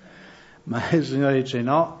 ma il Signore dice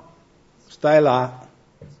no, stai là.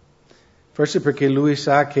 Forse perché Lui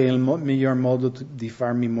sa che è il miglior modo di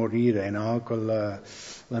farmi morire, no? Con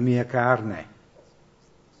la mia carne.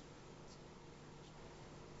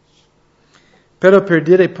 Però per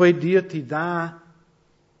dire poi Dio ti dà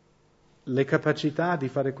le capacità di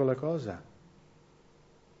fare quella cosa.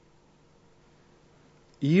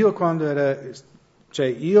 Io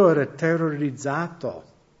ero terrorizzato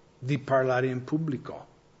di parlare in pubblico.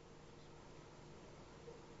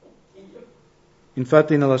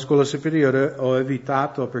 Infatti nella scuola superiore ho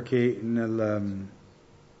evitato perché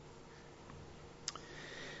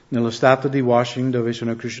nello stato di Washington dove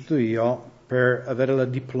sono cresciuto io, per avere il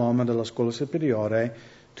diploma della scuola superiore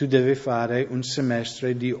tu devi fare un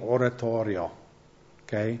semestre di oratorio,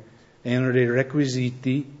 ok? È uno dei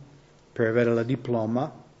requisiti per avere il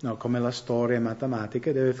diploma, no, come la storia e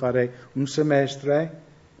matematica, devi fare un semestre,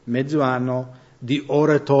 mezzo anno di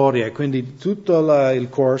oratoria, quindi tutto il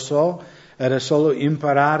corso era solo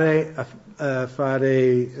imparare a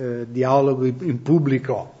fare dialogo in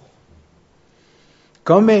pubblico.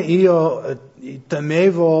 Come io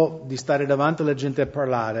temevo di stare davanti alla gente a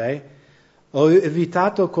parlare, ho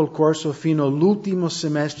evitato quel corso fino all'ultimo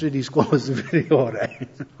semestre di scuola superiore.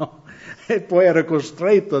 No? E poi ero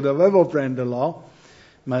costretto, dovevo prenderlo,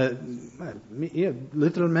 ma io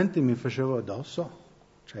letteralmente mi facevo addosso,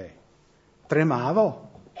 cioè tremavo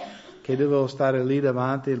che dovevo stare lì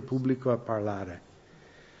davanti al pubblico a parlare.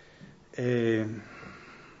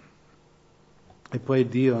 E poi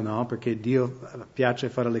Dio, no? Perché Dio piace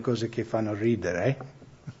fare le cose che fanno ridere.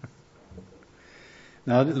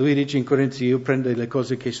 No? Lui dice in Corinzi, io prendo le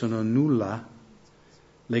cose che sono nulla,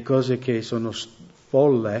 le cose che sono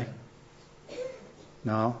folle,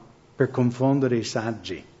 no? Per confondere i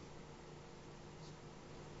saggi.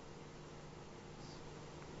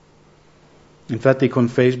 Infatti con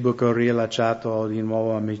Facebook ho riallacciato di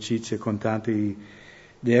nuovo amicizie con tanti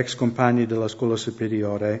di ex compagni della scuola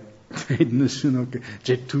superiore. E nessuno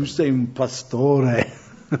cioè tu sei un pastore,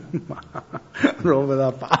 roba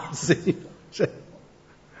da pazzi, cioè,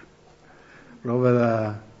 roba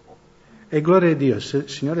da... E gloria a Dio, il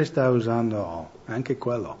Signore sta usando anche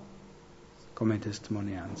quello come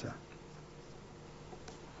testimonianza.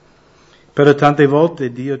 Però tante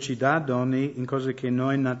volte Dio ci dà doni in cose che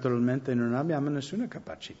noi naturalmente non abbiamo nessuna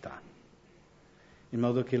capacità, in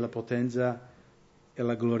modo che la potenza e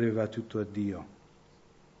la gloria va tutto a Dio.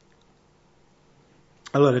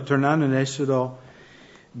 Allora, tornando in Esodo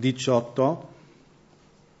 18,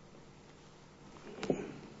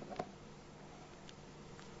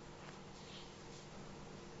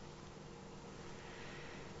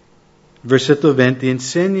 versetto 20,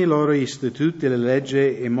 insegni loro gli statuti e le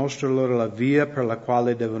leggi e mostra loro la via per la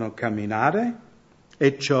quale devono camminare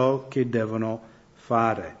e ciò che devono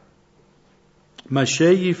fare. Ma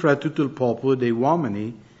scegli fra tutto il popolo dei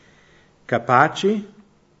uomini capaci,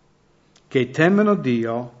 che temono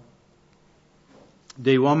Dio,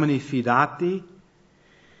 dei uomini fidati,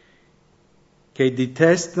 che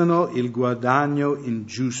detestano il guadagno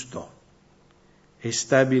ingiusto, e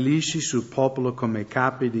stabilisci sul popolo come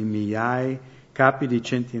capi di migliaia, capi di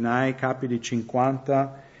centinaia, capi di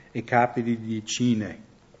 50 e capi di decine.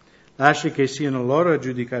 Lascia che siano loro a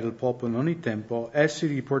giudicare il popolo in ogni tempo, essi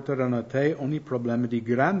riporteranno a te ogni problema di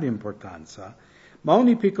grande importanza, ma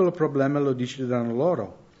ogni piccolo problema lo decideranno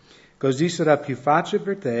loro. Così sarà più facile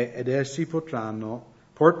per te ed essi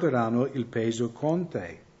porteranno il peso con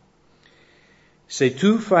te. Se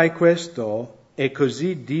tu fai questo e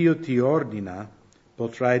così Dio ti ordina,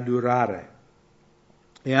 potrai durare.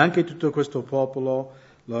 E anche tutto questo popolo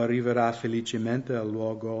lo arriverà felicemente al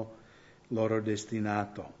luogo loro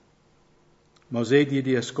destinato. Mosè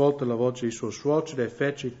diede ascolto alla voce di suo suocero e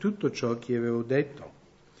fece tutto ciò che avevo detto.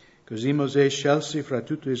 Così Mosè scelse fra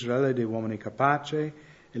tutto Israele dei uomini capaci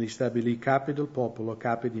e li stabilì capi del popolo,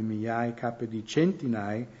 capi di migliaia, capi di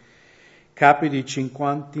centinaia, capi di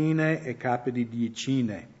cinquantine e capi di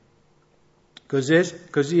decine.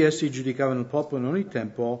 Così essi giudicavano il popolo in ogni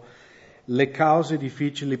tempo, le cause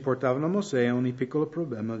difficili portavano a Mosè, ogni piccolo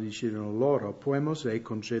problema decidevano loro. Poi Mosè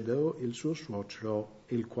concedò il suo suocero,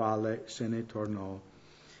 il quale se ne tornò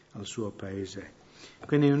al suo paese.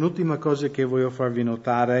 Quindi un'ultima cosa che voglio farvi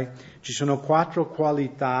notare, ci sono 4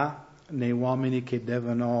 qualità nei uomini che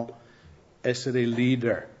devono essere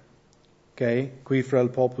leader, ok? Qui fra il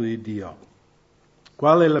popolo di Dio.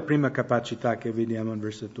 Qual è la prima capacità che vediamo in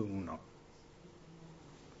versetto 1?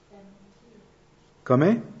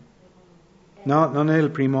 Come? No, non è il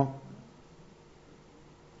primo.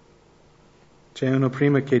 C'è uno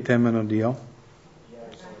prima che temono Dio.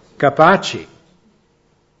 capaci,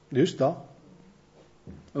 giusto?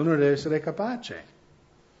 Uno deve essere capace.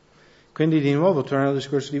 Quindi di nuovo torna al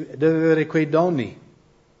discorso deve avere quei doni.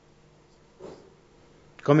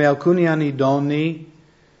 Come alcuni hanno i doni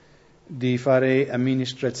di fare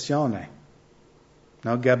amministrazione.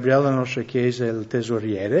 No? Gabriele nella nostra chiesa è il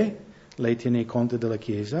tesoriere, lei tiene i conti della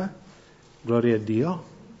chiesa, gloria a Dio,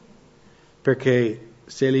 perché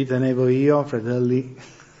se li tenevo io, fratelli,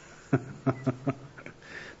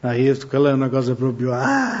 no, quella è una cosa proprio,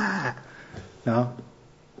 no?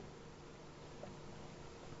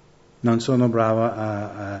 Non sono brava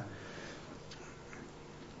a...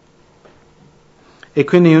 E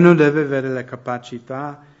quindi uno deve avere la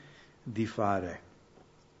capacità di fare.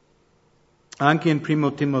 Anche in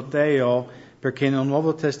Primo Timoteo, perché nel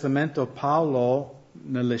Nuovo Testamento Paolo,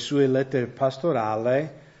 nelle sue lettere pastorali,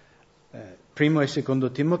 Primo e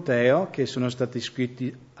Secondo Timoteo, che sono stati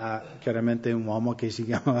scritti a chiaramente un uomo che si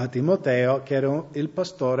chiamava Timoteo, che era il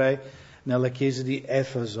pastore nella chiesa di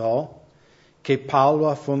Efeso, che Paolo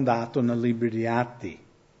ha fondato nel libro di Atti.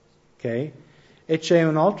 Okay? E c'è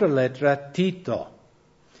un'altra lettera a Tito.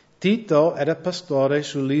 Tito era pastore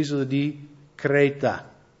sull'isola di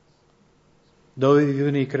Creta, dove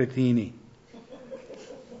vivono i cretini.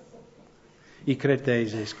 I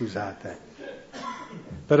cretesi, scusate.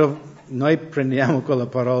 Però noi prendiamo quella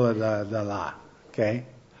parola da là, ok?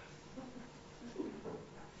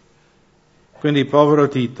 Quindi povero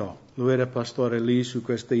Tito, lui era pastore lì su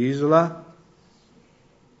questa isola.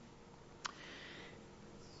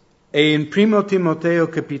 E in Primo Timoteo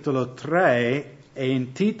capitolo 3 e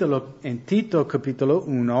in Tito capitolo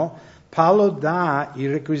 1, Paolo dà i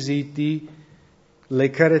requisiti, le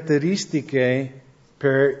caratteristiche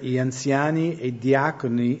per gli anziani e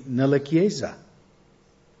diaconi nella Chiesa.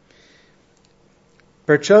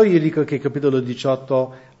 Perciò io dico che il capitolo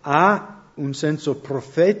 18 ha un senso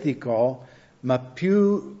profetico, ma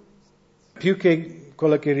più che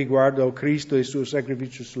quello che riguarda Cristo e il suo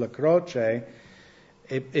sacrificio sulla croce,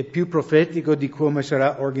 è più profetico di come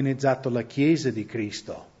sarà organizzata la Chiesa di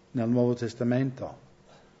Cristo nel Nuovo Testamento.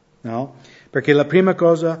 No? Perché la prima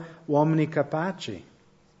cosa, uomini capaci.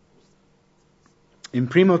 In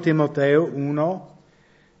 1 Timoteo 1,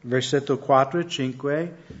 versetto 4 e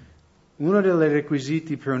 5, uno dei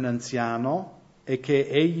requisiti per un anziano è che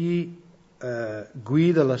egli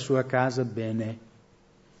guida la sua casa bene.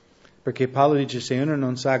 Perché Paolo dice, se uno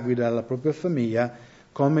non sa guidare la propria famiglia,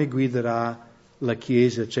 come guiderà la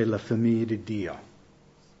Chiesa, cioè la famiglia di Dio?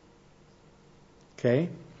 Ok?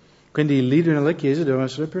 Quindi i leader nella Chiesa devono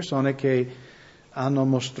essere persone che hanno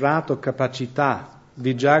mostrato capacità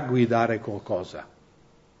di già guidare qualcosa.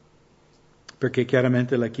 Perché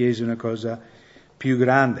chiaramente la Chiesa è una cosa più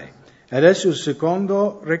grande. Adesso il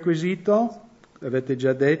secondo requisito, avete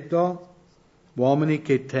già detto, uomini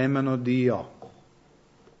che temono Dio.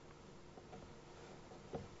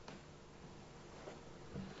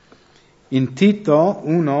 In Tito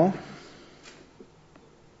 1,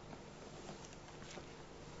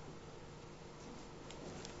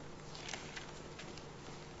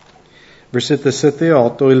 versetto 7 e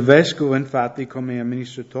 8, il vescovo infatti come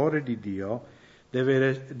amministratore di Dio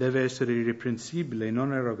deve essere irreprensibile,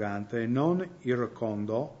 non arrogante, non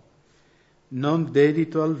iracondo, non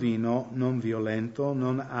dedito al vino, non violento,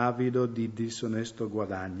 non avido di disonesto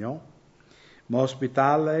guadagno, ma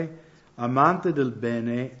ospitale, amante del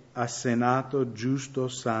bene, assenato, giusto,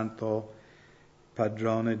 santo,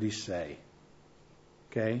 padrone di sé.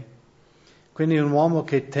 Ok? Quindi un uomo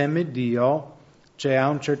che teme Dio, cioè ha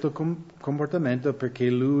un certo comportamento perché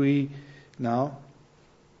lui, no,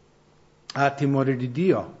 ha timore di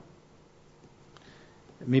Dio.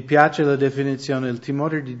 Mi piace la definizione, il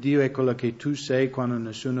timore di Dio è quello che tu sei quando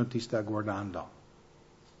nessuno ti sta guardando.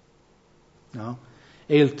 No?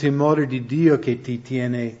 È il timore di Dio che ti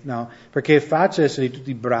tiene, no? Perché è facile essere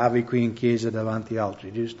tutti bravi qui in chiesa davanti a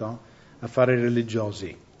altri, giusto? A fare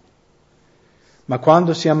religiosi. Ma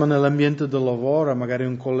quando siamo nell'ambiente del lavoro, magari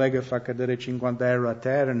un collega fa cadere 50 euro a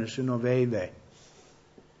terra e nessuno vede.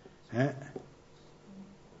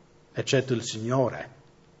 Eccetto il Signore.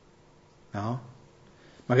 No?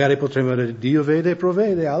 Magari potremmo dire, Dio vede e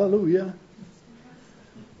provvede, alleluia.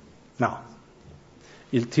 No.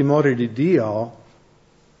 Il timore di Dio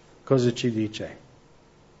cosa ci dice?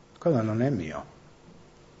 Quello non è mio.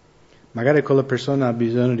 Magari quella persona ha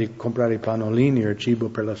bisogno di comprare i pannolini o il cibo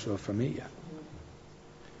per la sua famiglia.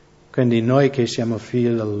 Quindi noi che siamo figli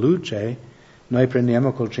della luce, noi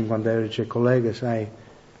prendiamo col 50 euro e dice, collega, sai,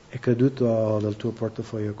 è caduto dal tuo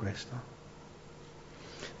portafoglio questo.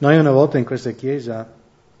 Noi una volta in questa chiesa,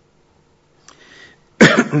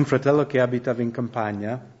 un fratello che abitava in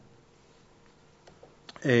campagna,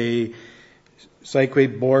 E sai quei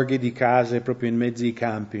borghi di case proprio in mezzo ai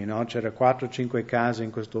campi, no? C'era 4-5 case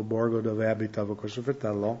in questo borgo dove abitava questo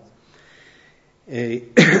fratello,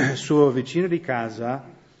 e il suo vicino di casa,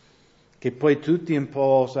 che poi tutti un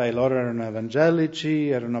po', sai, loro erano evangelici,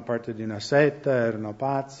 erano parte di una setta, erano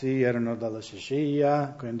pazzi, erano dalla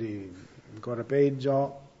Sicilia, quindi ancora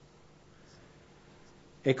peggio.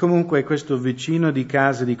 E comunque questo vicino di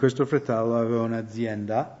casa di questo fratello aveva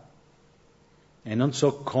un'azienda, e non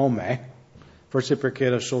so come, forse perché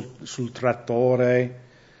era sul trattore,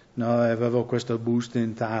 no, avevo questa busta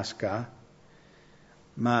in tasca,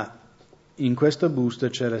 ma in questa busta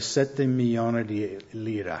c'era 7 milioni di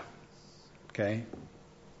lire, ok?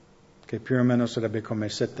 Che più o meno sarebbe come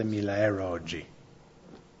 7.000 euro oggi.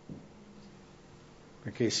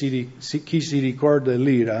 Perché chi si ricorda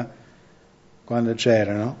l'ira quando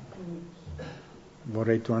c'erano?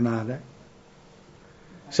 Vorrei tornare.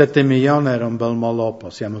 7 milioni era un bel moloppo,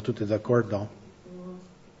 siamo tutti d'accordo?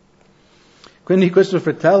 Quindi questo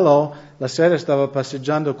fratello la sera stava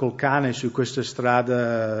passeggiando col cane su questa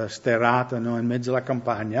strada sterrata, no, in mezzo alla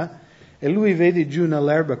campagna, e lui vede giù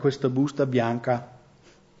nell'erba questa busta bianca.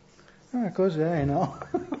 Cos'è, no?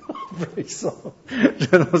 Preso.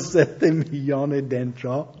 C'erano 7 milioni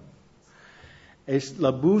dentro, e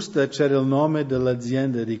la busta c'era il nome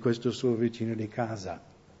dell'azienda di questo suo vicino di casa.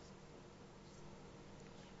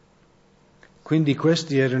 Quindi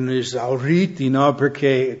questi erano esauriti, no?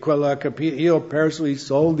 Perché quello ha capito, io ho perso i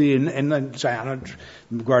soldi, e cioè, hanno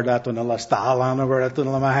guardato nella stalla, hanno guardato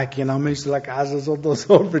nella macchina, hanno messo la casa sotto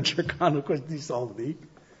sopra cercando questi soldi.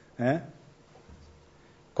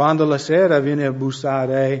 Quando la sera viene a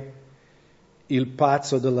bussare il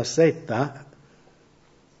pazzo della setta,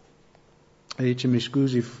 e dice: mi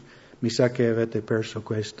scusi, mi sa che avete perso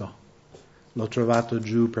questo. L'ho trovato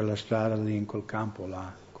giù per la strada lì in quel campo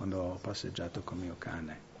là, quando ho passeggiato con mio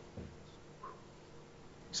cane.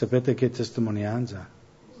 Sapete che testimonianza?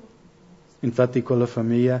 Infatti quella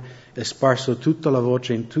famiglia è sparso tutta la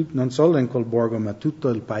voce, non solo in quel borgo, ma tutto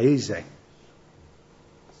il paese.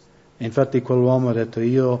 E infatti quell'uomo ha detto: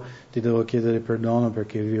 io ti devo chiedere perdono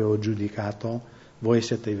perché vi ho giudicato, voi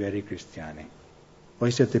siete i veri cristiani. Voi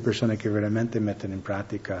siete persone che veramente mettono in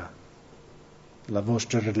pratica la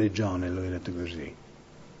vostra religione, lui ha detto così.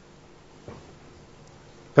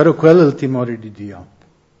 Però quello è il timore di Dio.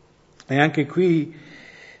 E anche qui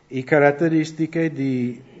le caratteristiche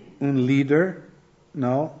di un leader,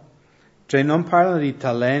 no? Cioè non parla di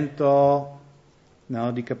talento,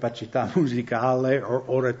 no? Di capacità musicale o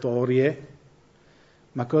oratorie,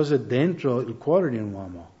 ma cosa dentro il cuore di un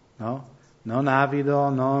uomo, no? Non avido,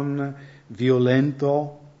 non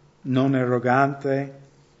violento, non arrogante,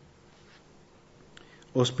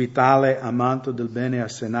 ospitale, amante del bene,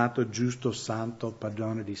 assenato, giusto, santo,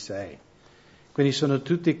 padrone di sé. Quindi sono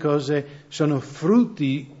tutte cose, sono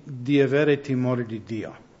frutti di avere timore di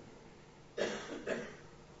Dio.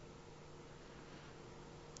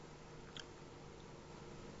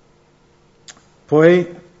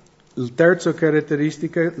 Poi, il terzo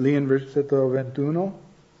caratteristica, lì in versetto 21,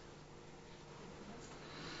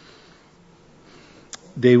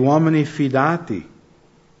 dei uomini fidati.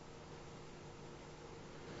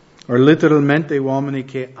 O letteralmente uomini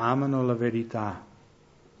che amano la verità.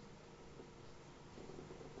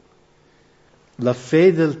 La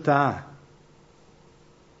fedeltà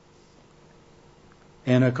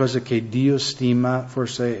è una cosa che Dio stima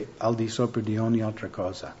forse al di sopra di ogni altra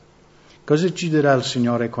cosa. Cosa ci dirà il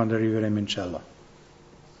Signore quando arriveremo in cielo?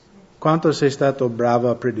 Quanto sei stato bravo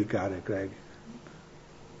a predicare, Craig?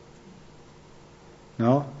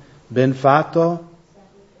 No? Ben fatto,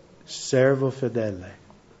 servo fedele.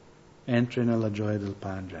 Entri nella gioia del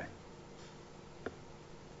Padre.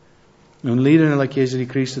 Un leader nella Chiesa di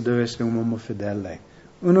Cristo deve essere un uomo fedele,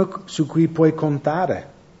 uno su cui puoi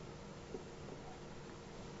contare.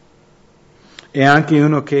 E anche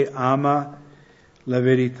uno che ama la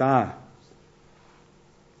verità.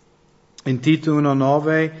 In Tito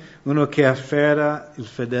 1:9, uno che afferra il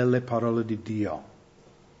fedele parola di Dio.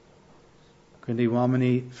 Quindi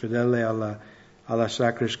uomini fedeli alla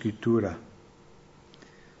Sacra Scrittura.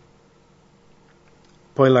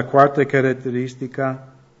 Poi la quarta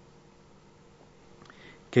caratteristica,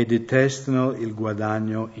 che detestano il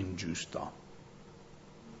guadagno ingiusto.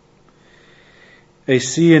 E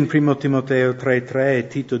sì, in 1 Timoteo 3:3 e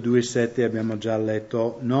Tito 2:7 abbiamo già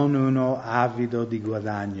letto, non uno avido di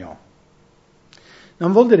guadagno.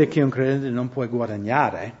 Non vuol dire che un credente non può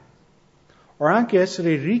guadagnare, o anche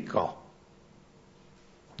essere ricco,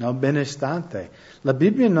 no, benestante. La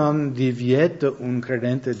Bibbia non vieta un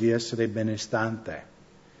credente di essere benestante.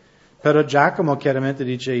 Però Giacomo chiaramente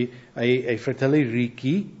dice ai fratelli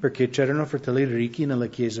ricchi, perché c'erano fratelli ricchi nella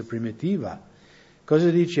Chiesa primitiva. Cosa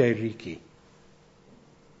dice ai ricchi?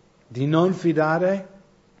 Di non fidare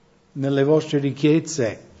nelle vostre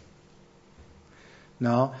ricchezze,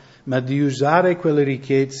 no? Ma di usare quelle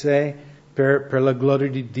ricchezze per la gloria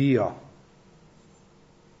di Dio.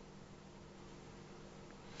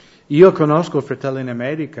 Io conosco fratelli in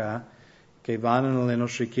America che vanno nelle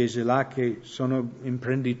nostre chiese là, che sono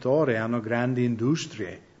imprenditori, hanno grandi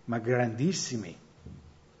industrie, ma grandissimi.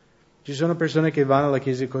 Ci sono persone che vanno alla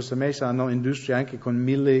chiesa di Costa Mesa, hanno industrie anche con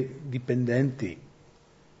 1000 dipendenti.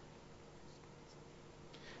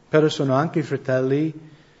 Però sono anche fratelli,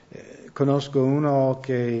 conosco uno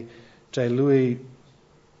che, lui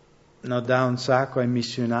dà un sacco ai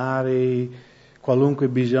missionari, qualunque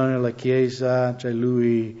bisogno della chiesa,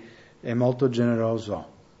 lui è molto generoso.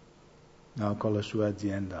 No, con la sua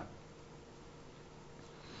azienda.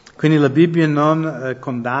 Quindi la Bibbia non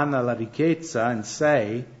condanna la ricchezza in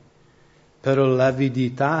sé, però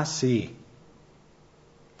l'avidità sì.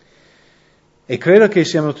 E credo che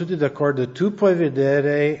siamo tutti d'accordo, tu puoi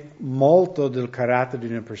vedere molto del carattere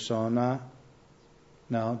di una persona,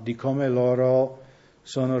 no, di come loro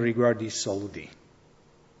sono riguardo i soldi.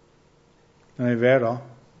 Non è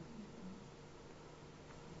vero?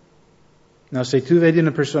 No, se tu vedi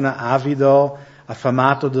una persona avido,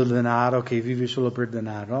 affamato del denaro, che vive solo per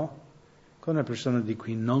denaro, con una persona di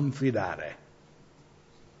cui non fidare.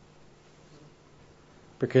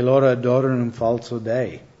 Perché loro adorano un falso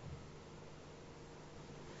dei.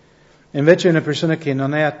 Invece una persona che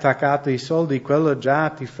non è attaccata ai soldi, quello già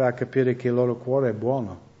ti fa capire che il loro cuore è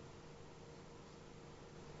buono.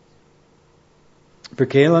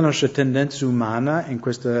 Perché la nostra tendenza umana in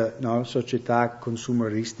questa società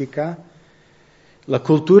consumeristica, la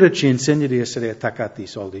cultura ci insegna di essere attaccati ai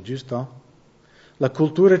soldi, giusto? La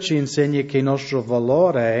cultura ci insegna che il nostro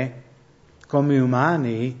valore come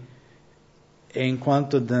umani è in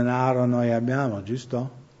quanto denaro noi abbiamo,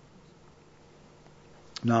 giusto?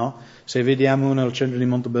 No? Se vediamo uno al centro di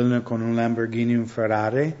Montebelluna con un Lamborghini, un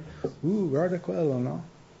Ferrari, guarda quello, no?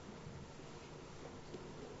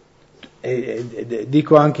 E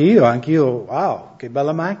dico anch'io, wow, che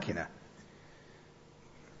bella macchina.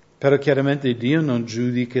 Però chiaramente Dio non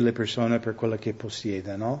giudica le persone per quello che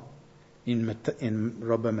possiedono in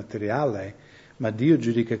roba materiale, ma Dio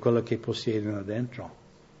giudica quello che possiedono dentro.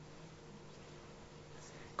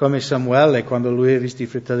 Come Samuele, quando lui ha visto i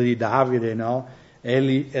fratelli di Davide, no?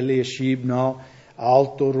 Eliashib, no?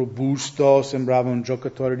 Alto, robusto, sembrava un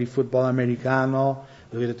giocatore di football americano,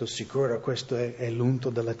 lui ha detto sicuro questo è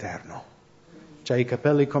l'unto dell'Eterno. C'ha i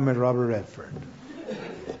capelli come Robert Redford.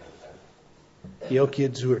 Gli occhi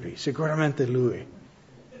azzurri, sicuramente lui.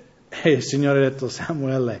 E il Signore ha detto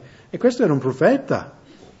Samuele, e questo era un profeta,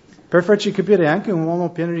 per farci capire anche un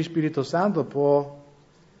uomo pieno di Spirito Santo può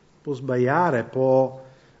sbagliare, può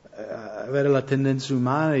avere la tendenza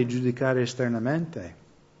umana di giudicare esternamente.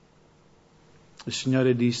 Il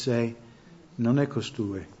Signore disse, non è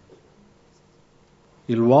costui.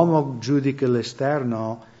 L'uomo giudica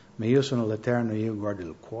l'esterno, ma io sono l'Eterno, io guardo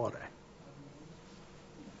il cuore.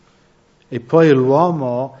 E poi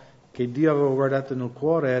l'uomo che Dio aveva guardato nel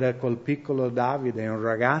cuore era quel piccolo Davide, un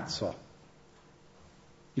ragazzo,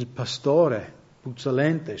 il pastore,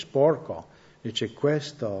 puzzolente, sporco. Dice,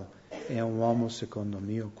 questo è un uomo secondo il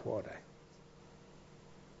mio cuore.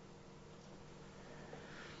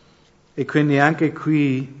 E quindi anche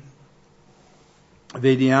qui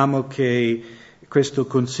vediamo che questo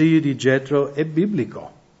consiglio di Getro è biblico,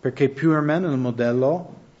 perché più o meno è il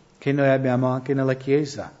modello che noi abbiamo anche nella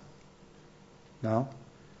Chiesa. No?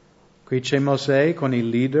 Qui c'è Mosè con i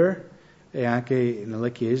leader e anche nella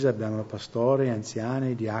Chiesa abbiamo pastori,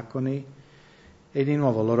 anziani, diaconi e di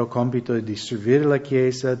nuovo il loro compito è di servire la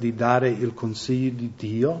Chiesa, di dare il consiglio di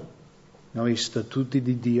Dio, no? I statuti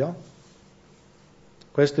di Dio.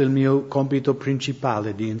 Questo è il mio compito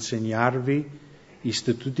principale, di insegnarvi i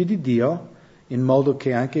statuti di Dio in modo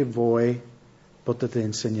che anche voi potete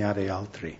insegnare altri.